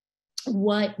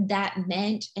what that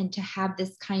meant, and to have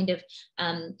this kind of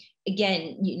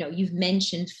again, you've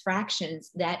mentioned fractions.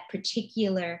 That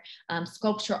particular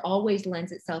sculpture always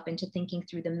lends itself into thinking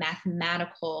through the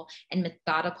mathematical and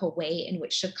methodical way in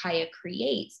which Chakaia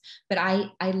creates. But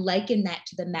I liken that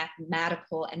to the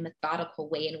mathematical and methodical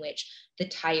way in which the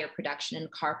tire production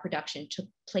and car production took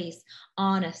place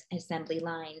on assembly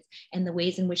lines, and the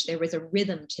ways in which there was a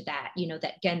rhythm to that,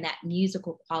 that again, that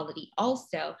musical quality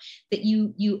also that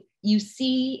you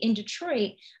see in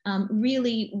Detroit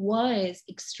really was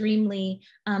extremely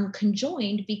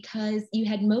conjoined, because you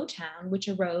had Motown, which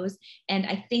arose. And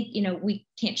I think, we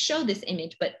can't show this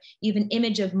image, but you have an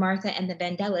image of Martha and the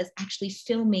Vandellas actually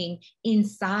filming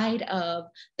inside of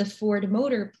the Ford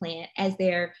Motor plant as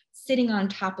they're sitting on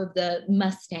top of the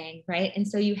Mustang, right? And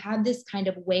so you have this kind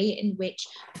of way in which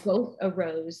both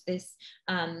arose, this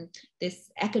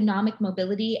economic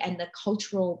mobility and the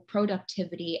cultural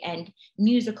productivity and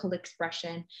musical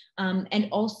expression, and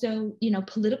also,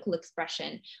 political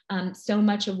expression. So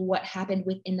much of what happened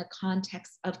within the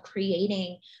context of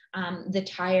creating the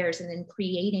tires and then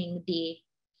creating the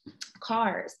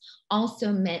cars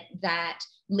also meant that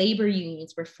labor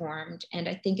unions were formed. And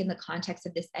I think in the context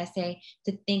of this essay,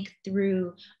 to think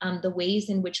through the ways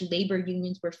in which labor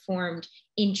unions were formed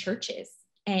in churches,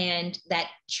 and that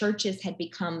churches had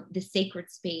become the sacred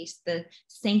space, the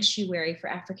sanctuary for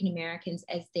African Americans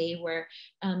as they were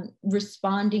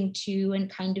responding to and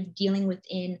kind of dealing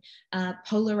within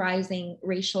polarizing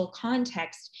racial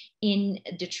context in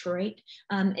Detroit.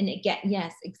 And again,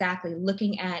 yes, exactly,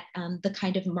 looking at the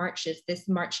kind of marches, this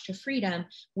March to Freedom,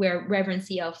 where Reverend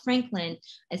C.L. Franklin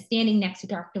is standing next to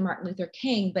Dr. Martin Luther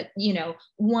King, but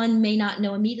one may not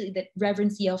know immediately that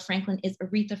Reverend C.L. Franklin is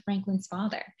Aretha Franklin's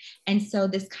father. And so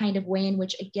this kind of way in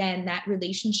which, again, that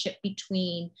relationship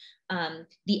between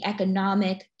the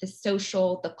economic, the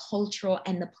social, the cultural,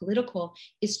 and the political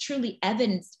is truly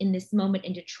evidenced in this moment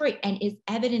in Detroit, and is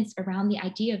evidenced around the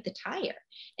idea of the tire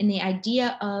and the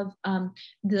idea of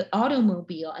the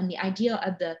automobile and the idea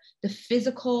of the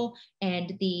physical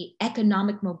and the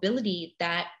economic mobility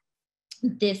that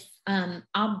this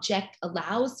object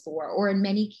allows for, or in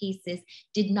many cases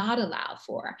did not allow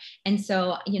for. And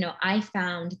so, I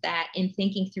found that in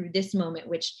thinking through this moment,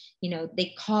 which,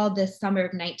 they call the summer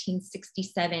of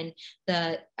 1967,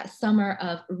 the summer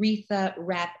of Aretha,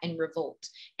 rap, and revolt.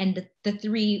 And the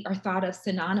three are thought of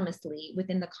synonymously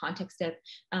within the context of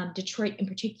Detroit in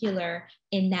particular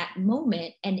in that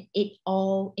moment. And it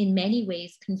all in many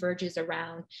ways converges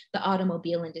around the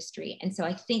automobile industry. And so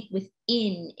I think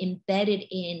embedded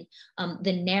in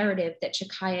the narrative that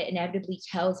Chakaia inevitably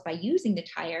tells by using the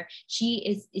tire, she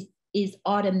is is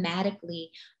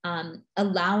automatically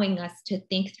allowing us to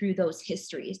think through those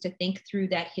histories, to think through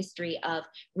that history of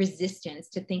resistance,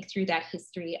 to think through that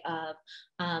history of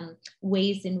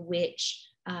ways in which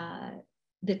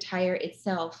the tire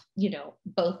itself,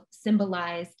 both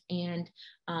symbolized and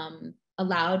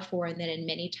allowed for, and then in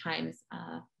many times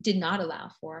did not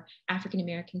allow for African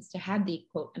Americans to have the,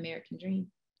 quote, American dream.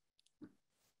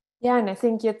 Yeah, and I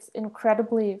think it's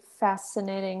incredibly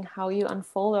fascinating how you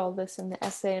unfold all this in the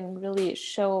essay and really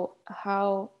show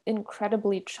how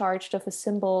incredibly charged of a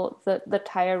symbol the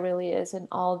tire really is in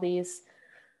all these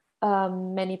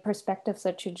many perspectives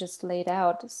that you just laid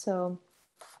out. So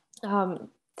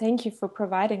thank you for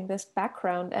providing this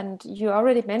background. And you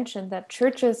already mentioned that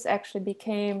churches actually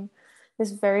became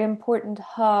this very important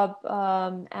hub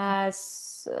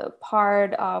as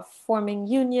part of forming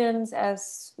unions,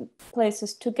 as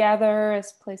places to gather,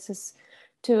 as places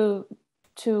to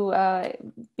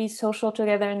be social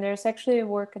together. And there's actually a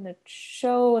work in a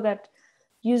show that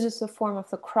uses the form of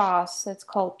the cross. It's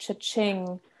called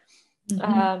Cha-Ching.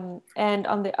 Mm-hmm. And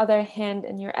on the other hand,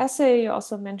 in your essay, you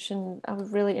also mentioned a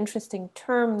really interesting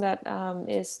term that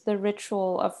is the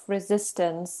ritual of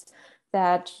resistance,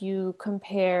 that you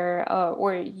compare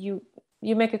or you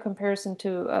make a comparison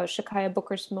to Chakaia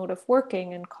Booker's mode of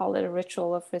working and call it a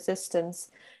ritual of resistance.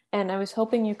 And I was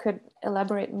hoping you could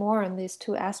elaborate more on these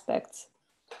two aspects.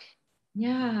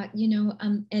 Yeah,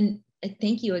 and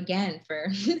thank you again for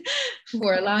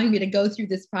for allowing me to go through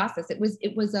this process. It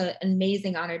was an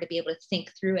amazing honor to be able to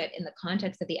think through it in the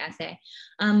context of the essay.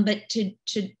 But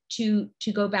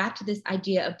to go back to this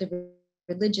idea of the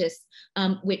religious,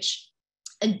 which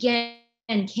again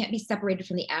can't be separated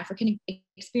from the African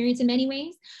experience in many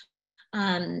ways,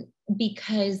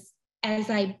 because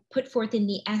as I put forth in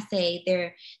the essay,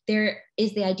 there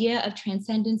is the idea of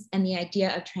transcendence and the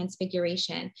idea of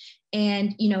transfiguration.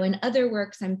 And, in other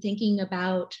works, I'm thinking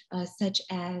about such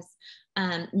as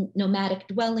nomadic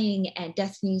dwelling and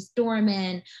destiny's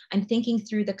doorman. I'm thinking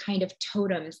through the kind of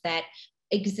totems that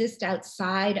exist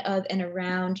outside of and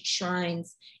around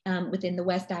shrines within the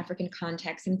West African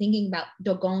context. I'm thinking about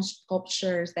Dogon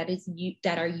sculptures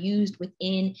that are used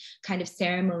within kind of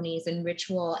ceremonies and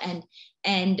ritual and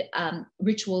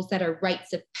rituals that are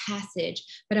rites of passage.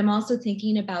 But I'm also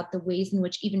thinking about the ways in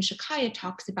which even Chakaia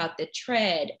talks about the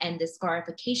tread and the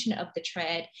scarification of the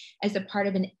tread as a part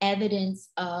of an evidence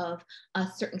of a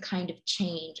certain kind of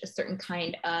change, a certain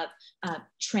kind of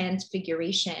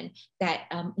transfiguration that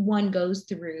one goes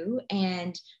through.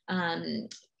 And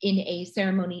in a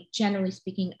ceremony, generally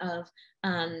speaking, of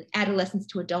adolescence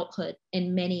to adulthood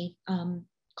in many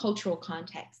cultural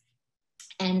contexts,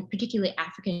 and particularly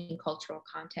African cultural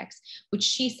contexts, which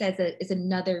she says is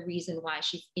another reason why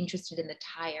she's interested in the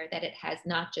tire, that it has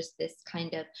not just this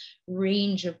kind of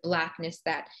range of Blackness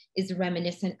that is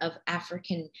reminiscent of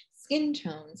African skin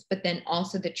tones, but then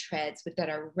also the treads that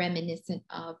are reminiscent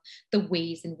of the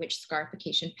ways in which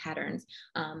scarification patterns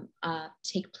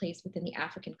take place within the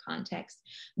African context.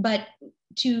 But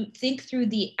to think through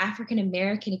the African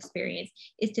American experience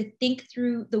is to think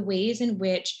through the ways in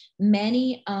which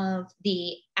many of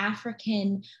the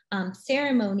African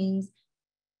ceremonies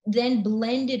then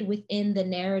blended within the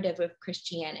narrative of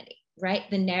Christianity, right?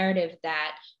 The narrative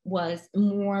that was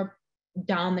more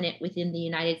dominant within the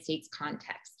United States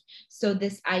context. So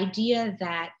this idea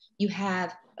that you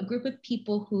have a group of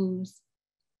people whose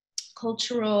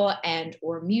cultural and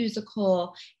or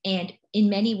musical and in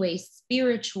many ways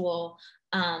spiritual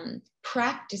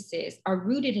practices are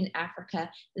rooted in Africa,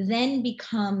 then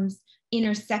becomes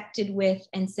intersected with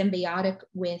and symbiotic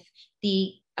with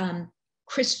the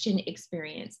Christian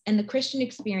experience. And the Christian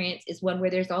experience is one where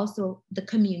there's also the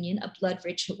communion, a blood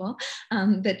ritual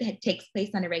that takes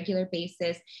place on a regular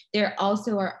basis. There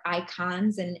also are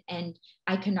icons and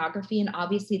iconography, and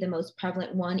obviously the most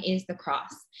prevalent one is the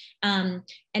cross. And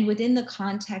within the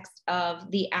context of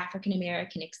the African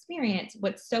American experience,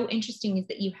 what's so interesting is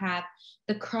that you have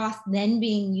the cross then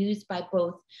being used by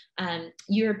both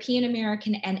European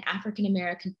American and African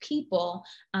American people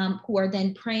who are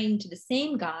then praying to the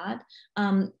same God,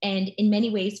 and in many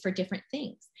ways for different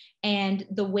things. And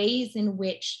the ways in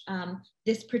which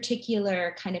this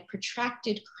particular kind of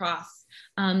protracted cross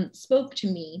spoke to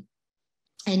me,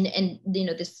 and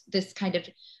this kind of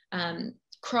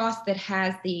cross that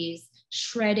has these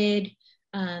shredded,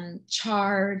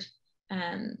 charred,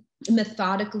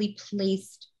 methodically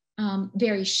placed,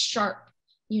 very sharp,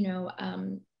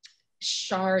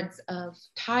 shards of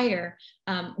tire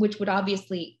which would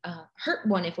obviously hurt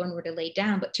one if one were to lay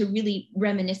down, but to really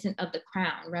reminiscent of the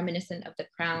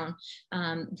crown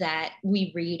that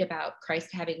we read about Christ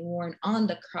having worn on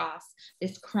the cross,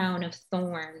 this crown of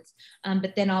thorns,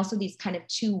 but then also these kind of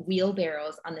two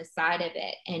wheelbarrows on the side of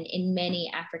it. And in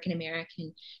many African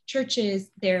American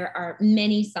churches, there are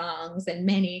many songs and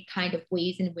many kind of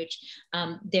ways in which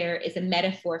there is a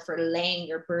metaphor for laying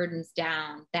your burdens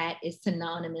down that is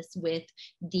synonymous with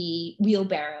the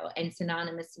wheelbarrow and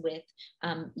synonymous with,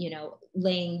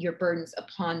 laying your burdens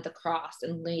upon the cross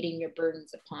and laying your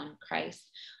burdens upon Christ.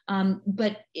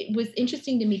 But it was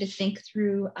interesting to me to think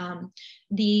through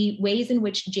the ways in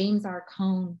which James R.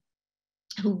 Cone,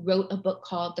 who wrote a book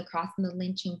called The Cross and the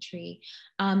Lynching Tree,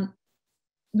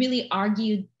 really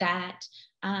argued that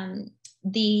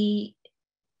the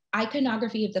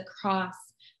iconography of the cross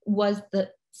was the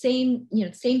same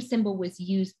symbol was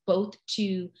used both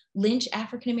to lynch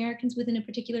African Americans within a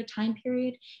particular time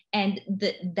period, and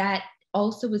that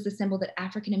also was the symbol that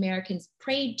African Americans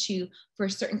prayed to for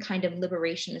a certain kind of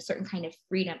liberation, a certain kind of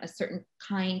freedom, a certain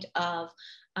kind of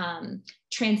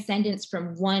transcendence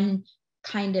from one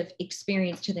kind of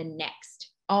experience to the next.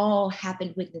 All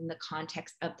happened within the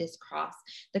context of this cross.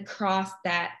 The cross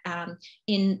that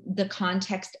in the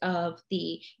context of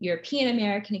the European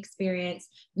American experience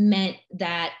meant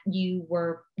that you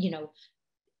were,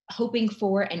 hoping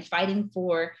for and fighting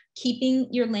for keeping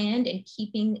your land and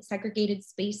keeping segregated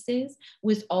spaces,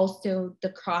 was also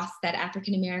the cross that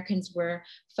African Americans were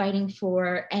fighting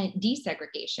for and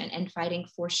desegregation and fighting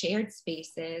for shared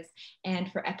spaces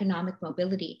and for economic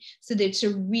mobility. So it's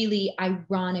a really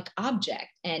ironic object,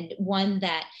 and one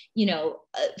that,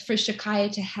 for Chakaia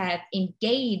to have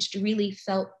engaged really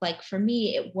felt like, for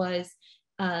me, it was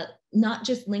not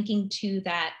just linking to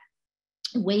that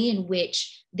way in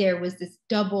which there was this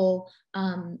double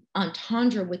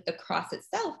entendre with the cross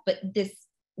itself, but this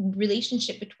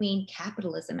relationship between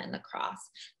capitalism and the cross,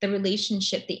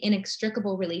 the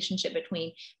inextricable relationship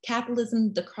between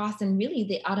capitalism, the cross, and really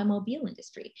the automobile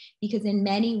industry. Because in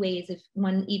many ways, if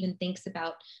one even thinks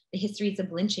about the histories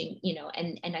of lynching,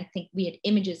 and I think we had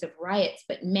images of riots,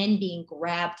 but men being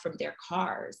grabbed from their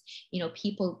cars,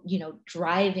 people,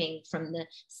 driving from the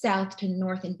south to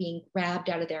north and being grabbed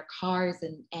out of their cars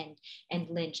and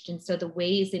lynched. And so the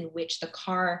ways in which the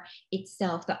car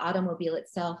itself, the automobile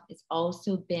itself, has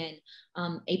also been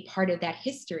a part of that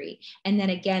history. And then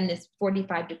again, this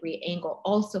 45-degree angle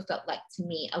also felt like, to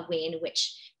me, a way in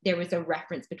which there was a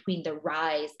reference between the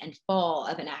rise and fall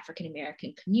of an African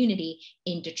American community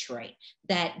in Detroit,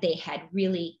 that they had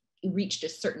really reached a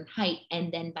certain height.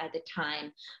 And then by the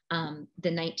time the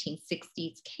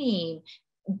 1960s came,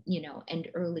 and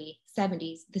early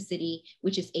 70s, the city,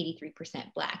 which is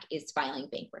 83% Black, is filing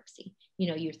bankruptcy.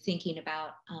 You're thinking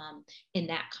about, in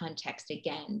that context,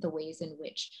 again, the ways in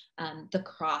which the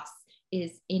cross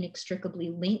is inextricably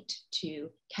linked to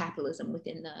capitalism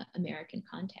within the American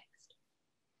context.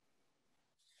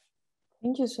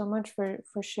 Thank you so much for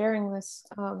sharing this.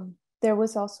 There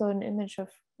was also an image of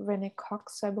Renee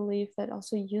Cox, I believe, that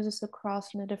also uses the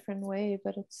cross in a different way,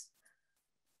 but it's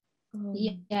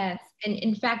yes, and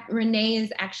in fact, Renee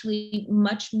is actually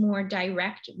much more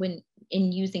direct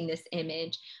in using this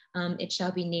image. It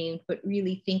shall be named, but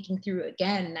really thinking through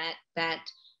again that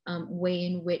way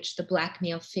in which the Black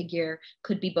male figure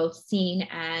could be both seen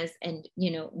as, and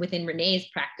within Renee's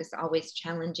practice, always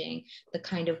challenging the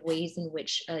kind of ways in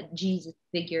which a Jesus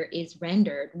figure is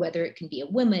rendered, whether it can be a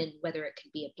woman, whether it can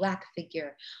be a Black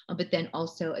figure, but then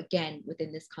also, again,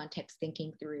 within this context,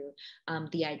 thinking through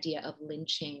the idea of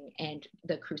lynching and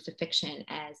the crucifixion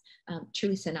as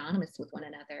truly synonymous with one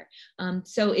another.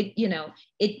 So it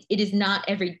is not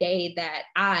every day that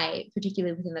I,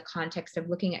 particularly within the context of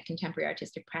looking at contemporary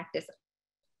artistic practice,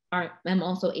 I'm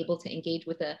also able to engage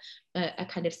with a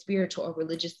kind of spiritual or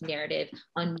religious narrative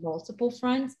on multiple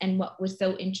fronts. And what was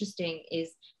so interesting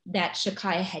is that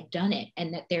Chakaia had done it,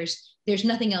 and that there's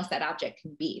nothing else that object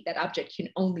can be. That object can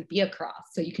only be a cross.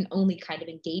 So you can only kind of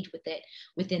engage with it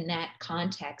within that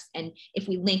context. And if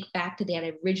we link back to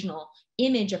that original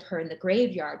image of her in the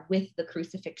graveyard with the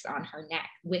crucifix on her neck,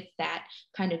 with that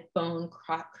kind of bone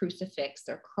crucifix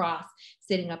or cross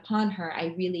sitting upon her,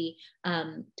 I really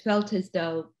felt as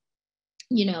though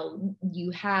you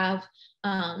have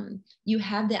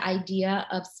the idea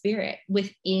of spirit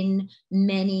within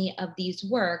many of these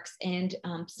works, and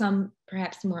some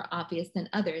perhaps more obvious than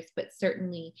others, but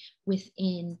certainly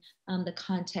within the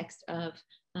context of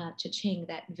Cha-Ching,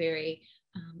 that very,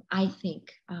 I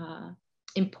think,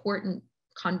 important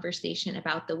conversation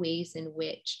about the ways in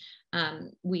which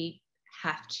we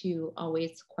have to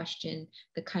always question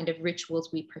the kind of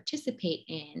rituals we participate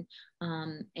in.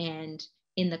 And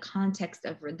in the context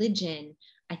of religion,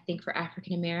 I think for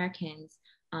African Americans,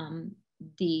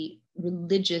 the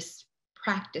religious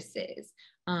practices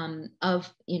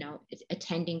of, you know,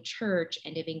 attending church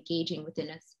and of engaging within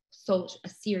a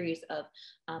series of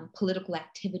political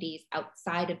activities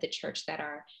outside of the church that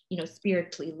are, you know,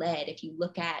 spiritually led. If you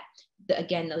look at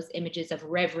again, those images of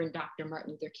Reverend Dr.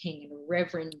 Martin Luther King and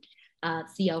Reverend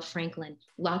C.L. Franklin,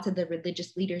 lots of the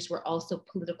religious leaders were also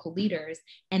political leaders,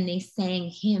 and they sang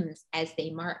hymns as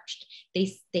they marched.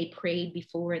 They prayed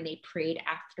before and they prayed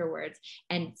afterwards.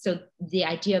 And so the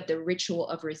idea of the ritual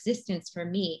of resistance for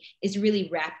me is really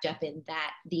wrapped up in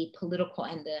that, the political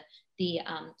and the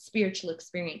spiritual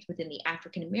experience within the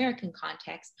African American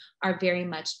context are very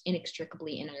much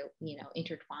inextricably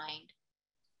intertwined.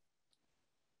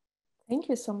 Thank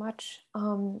you so much.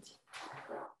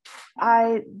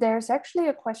 There's actually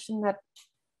a question that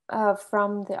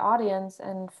from the audience,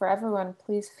 and for everyone,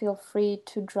 please feel free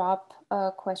to drop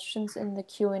questions in the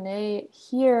Q&A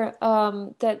here.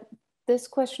 That this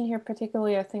question here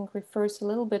particularly, I think, refers a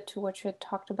little bit to what you had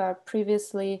talked about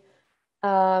previously.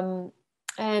 And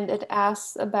it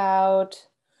asks about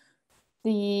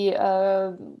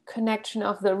the connection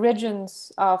of the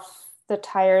origins of the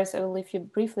tires. I believe you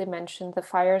briefly mentioned the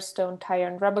Firestone Tire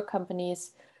and Rubber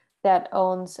Companies that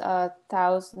owns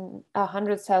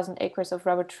 100,000 acres of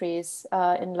rubber trees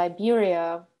in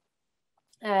Liberia.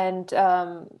 And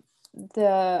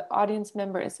the audience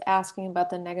member is asking about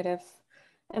the negative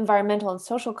environmental and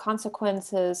social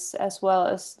consequences, as well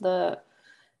as the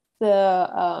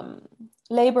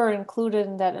labor included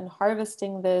in that, in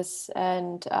harvesting this,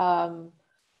 and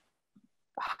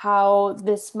how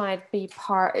this might be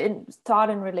thought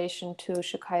in relation to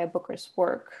Chakaia Booker's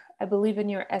work. I believe in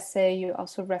your essay you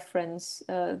also reference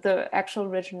the actual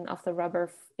origin of the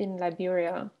rubber in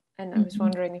Liberia, and I was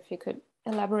wondering if you could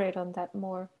elaborate on that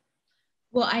more.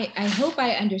 Well, I hope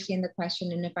I understand the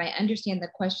question, and if I understand the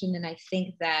question, then I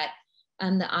think that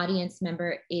the audience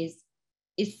member is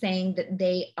saying that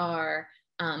they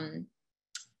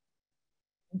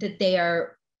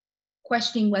are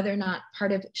questioning whether or not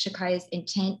part of Chakaia's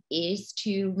intent is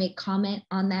to make comment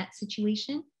on that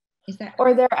situation. Is that correct?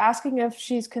 Or they're asking if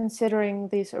she's considering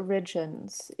these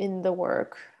origins in the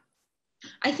work.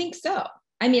 I think so.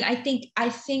 I mean, I think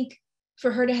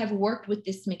for her to have worked with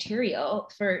this material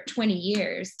for 20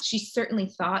 years, she certainly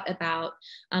thought about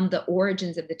the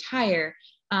origins of the tire,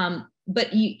 but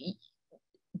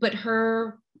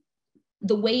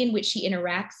the way in which she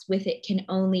interacts with it can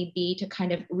only be to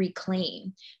kind of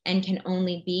reclaim, and can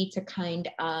only be to kind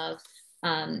of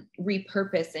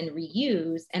repurpose and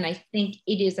reuse. And I think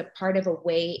it is a part of a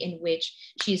way in which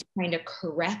she's trying to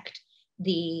correct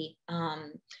the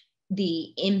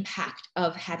impact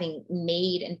of having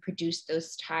made and produced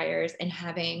those tires and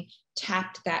having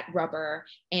tapped that rubber.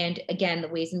 And again, the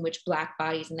ways in which Black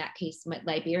bodies, in that case,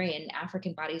 Liberian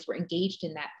African bodies, were engaged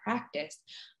in that practice,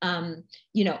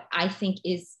 I think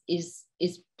is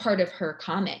part of her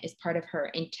comment, is part of her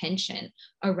intention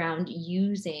around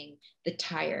using the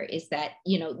tire, is that,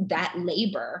 that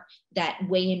labor, that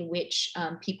way in which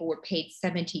people were paid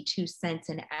 72 cents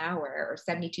an hour, or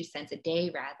 72 cents a day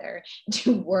rather,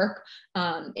 to work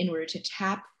in order to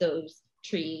tap those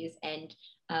trees and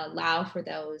allow for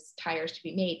those tires to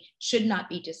be made, should not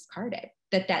be discarded.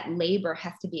 That labor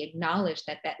has to be acknowledged,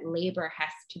 that labor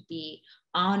has to be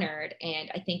honored.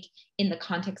 And I think in the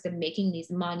context of making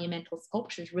these monumental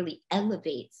sculptures really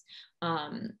elevates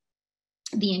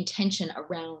the intention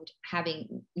around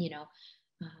having,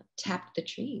 tapped the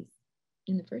trees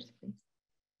in the first place.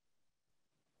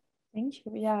 Thank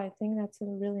you. Yeah, I think that's a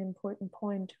really important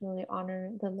point, to really honor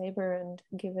the labor and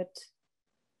give it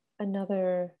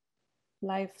another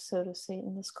life, so to say,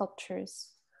 in the sculptures.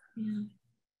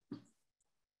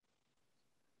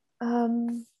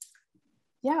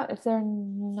 Yeah. If there are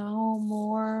no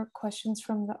more questions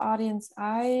from the audience,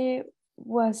 I'm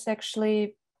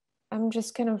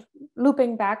just kind of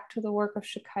looping back to the work of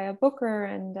Chakaia Booker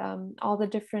and all the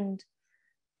different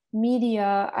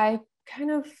media.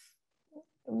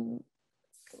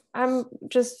 I'm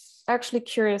just actually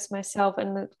curious myself,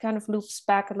 and it kind of loops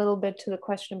back a little bit to the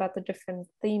question about the different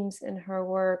themes in her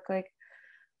work.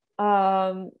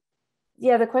 The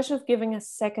question of giving a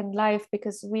second life,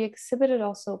 because we exhibited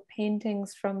also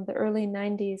paintings from the early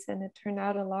 90s, and it turned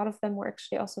out a lot of them were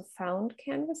actually also found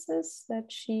canvases that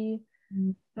she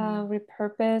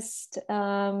repurposed.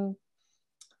 And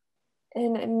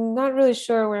I'm not really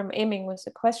sure where I'm aiming with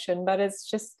the question, but it's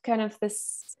just kind of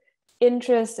this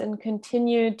interest and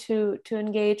continue to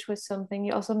engage with something.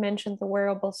 You also mentioned the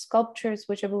wearable sculptures,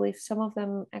 which I believe some of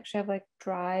them actually have like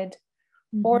dried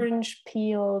orange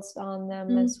peels on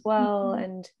them as well.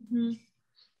 And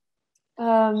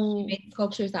she made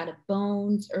sculptures out of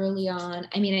bones early on.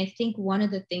 I mean, I think one of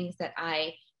the things that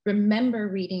I remember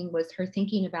reading was her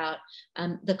thinking about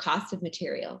the cost of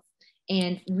materials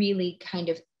and really kind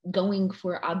of going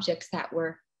for objects that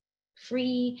were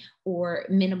free or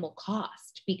minimal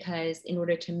cost, because in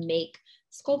order to make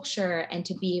sculpture and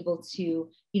to be able to,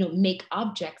 you know, make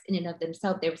objects in and of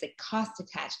themselves, there was a cost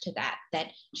attached to that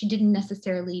she didn't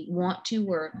necessarily want to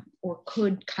or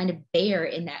could kind of bear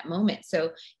in that moment.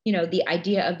 So, you know, the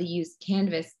idea of the used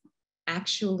canvas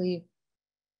actually,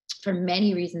 for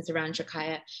many reasons around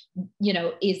Chakaia, you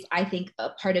know, is, I think,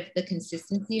 a part of the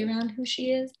consistency around who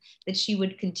she is, that she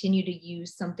would continue to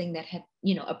use something that had,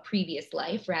 you know, a previous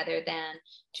life rather than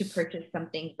to purchase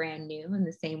something brand new, in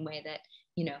the same way that,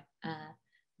 you know,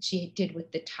 she did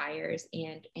with the tires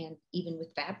and even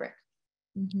with fabric.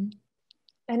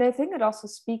 And I think it also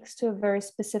speaks to a very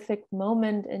specific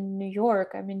moment in New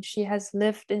York. I mean, she has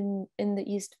lived in the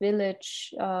East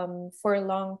Village for a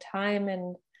long time,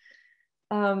 and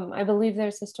I believe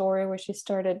there's a story where she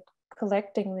started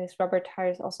collecting these rubber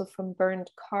tires also from burned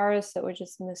cars that were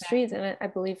just in the streets. And I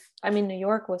believe, I mean, New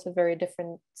York was a very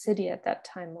different city at that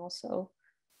time also.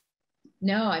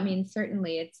 No, I mean,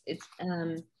 certainly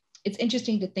it's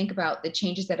interesting to think about the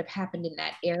changes that have happened in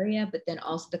that area, but then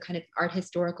also the kind of art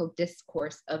historical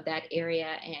discourse of that area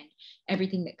and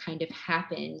everything that kind of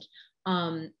happened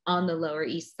on the Lower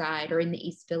East Side or in the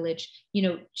East Village. You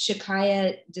know,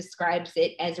 Chakaia describes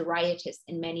it as riotous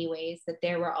in many ways, that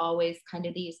there were always kind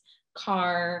of these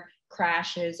car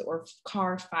crashes or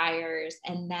car fires,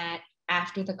 and that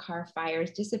after the car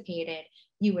fires dissipated,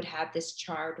 you would have this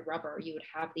charred rubber, you would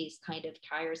have these kind of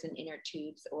tires and inner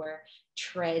tubes or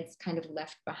treads kind of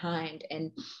left behind.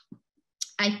 And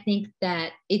I think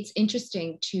that it's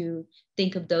interesting to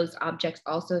think of those objects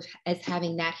also as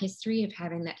having that history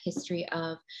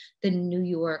of the New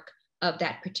York of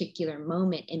that particular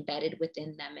moment embedded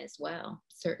within them as well,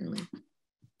 certainly.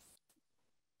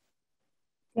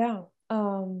 Yeah.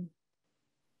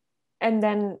 And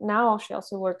then now she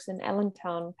also works in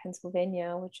Allentown,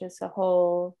 Pennsylvania, which is a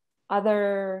whole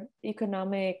other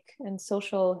economic and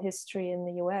social history in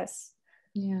the US.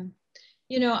 Yeah.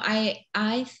 You know,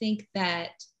 I think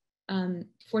that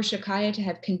for Chakaia to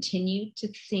have continued to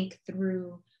think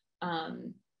through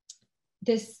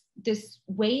this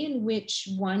way in which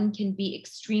one can be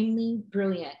extremely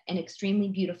brilliant and extremely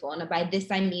beautiful, and by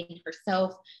this I mean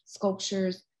herself,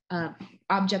 sculptures,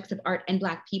 objects of art, and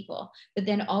Black people, but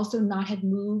then also not have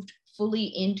moved fully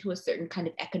into a certain kind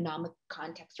of economic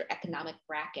context or economic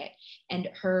bracket, and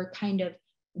her kind of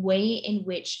way in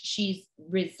which she's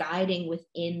residing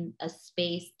within a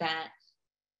space that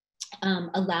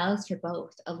allows for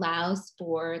both, allows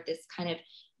for this kind of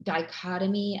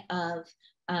dichotomy of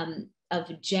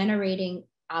generating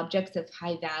objects of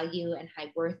high value and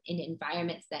high worth in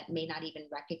environments that may not even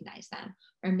recognize them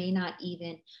or may not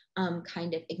even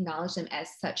kind of acknowledge them as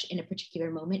such in a particular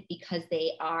moment because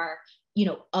they are, you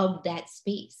know, of that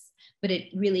space. But it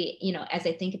really, you know, as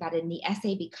I think about it in the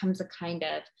essay, becomes a kind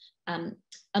of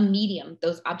a medium.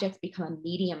 Those objects become a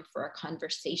medium for a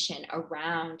conversation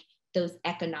around those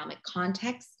economic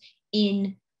contexts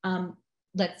in,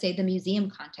 let's say, the museum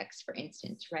context, for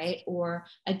instance, right? Or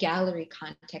a gallery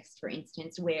context, for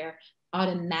instance, where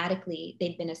automatically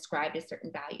they've been ascribed a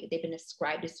certain value, they've been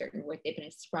ascribed a certain worth, they've been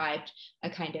ascribed a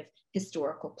kind of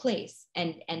historical place,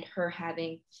 and her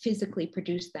having physically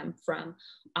produced them from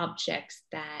objects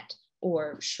that,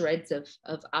 or shreds of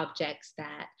objects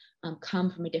that come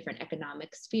from a different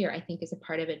economic sphere, I think is a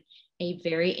part of a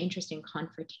very interesting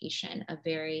confrontation, a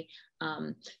very,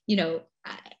 you know,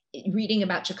 reading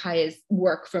about Chakaia's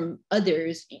work from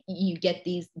others, you get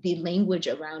the language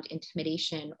around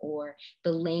intimidation or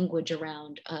the language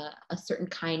around a certain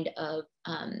kind of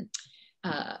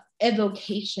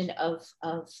evocation of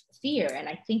fear. And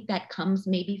I think that comes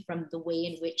maybe from the way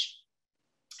in which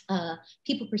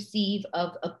people perceive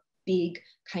of a big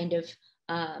kind of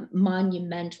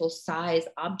monumental size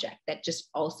object that just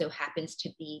also happens to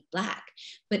be Black.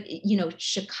 But, you know,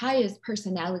 Chakaia's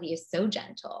personality is so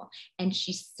gentle, and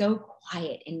she's so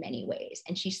quiet in many ways,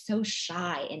 and she's so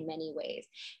shy in many ways,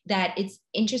 that it's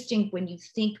interesting when you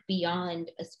think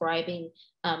beyond ascribing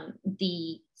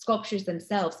the sculptures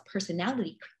themselves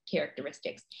personality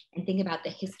characteristics and think about the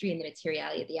history and the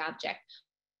materiality of the object,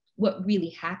 what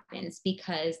really happens,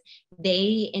 because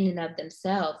they in and of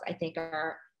themselves, I think,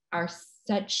 are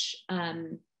such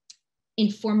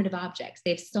informative objects.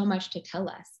 They have so much to tell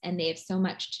us, and they have so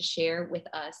much to share with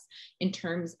us in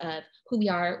terms of who we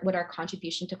are, what our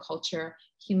contribution to culture,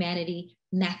 humanity,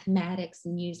 mathematics,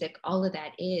 music, all of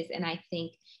that is. And I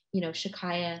think,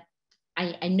 Chakaia,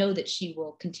 I know that she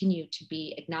will continue to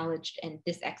be acknowledged, and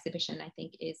this exhibition, I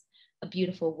think, is a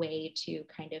beautiful way to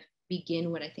kind of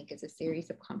begin what I think is a series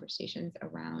of conversations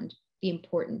around the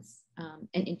importance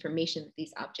and information that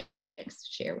these objects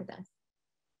share with us.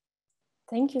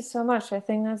 Thank you so much. I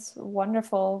think that's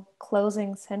wonderful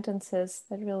closing sentences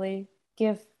that really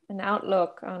give an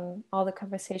outlook on all the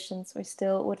conversations we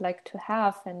still would like to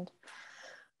have, and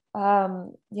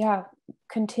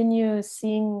continue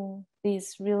seeing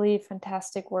these really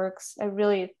fantastic works. I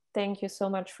really thank you so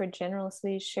much for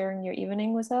generously sharing your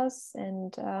evening with us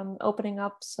and opening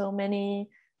up so many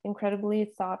incredibly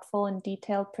thoughtful and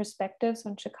detailed perspectives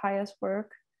on Chakaia's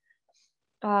work.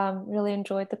 Really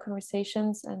enjoyed the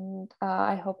conversations, and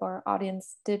I hope our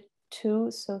audience did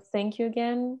too. So thank you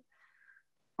again.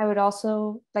 I would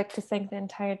also like to thank the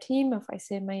entire team of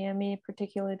ICA Miami,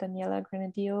 particularly Daniela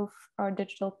Granadillo, our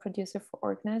digital producer, for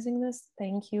organizing this.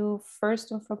 Thank you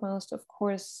first and foremost, of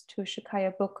course, to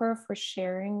Chakaia Booker for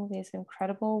sharing these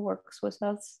incredible works with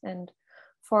us and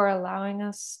for allowing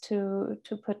us to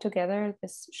put together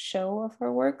this show of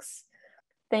her works.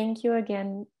 Thank you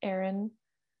again, Erin.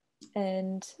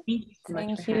 And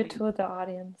thank you to the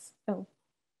audience. Oh,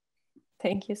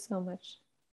 thank you so much.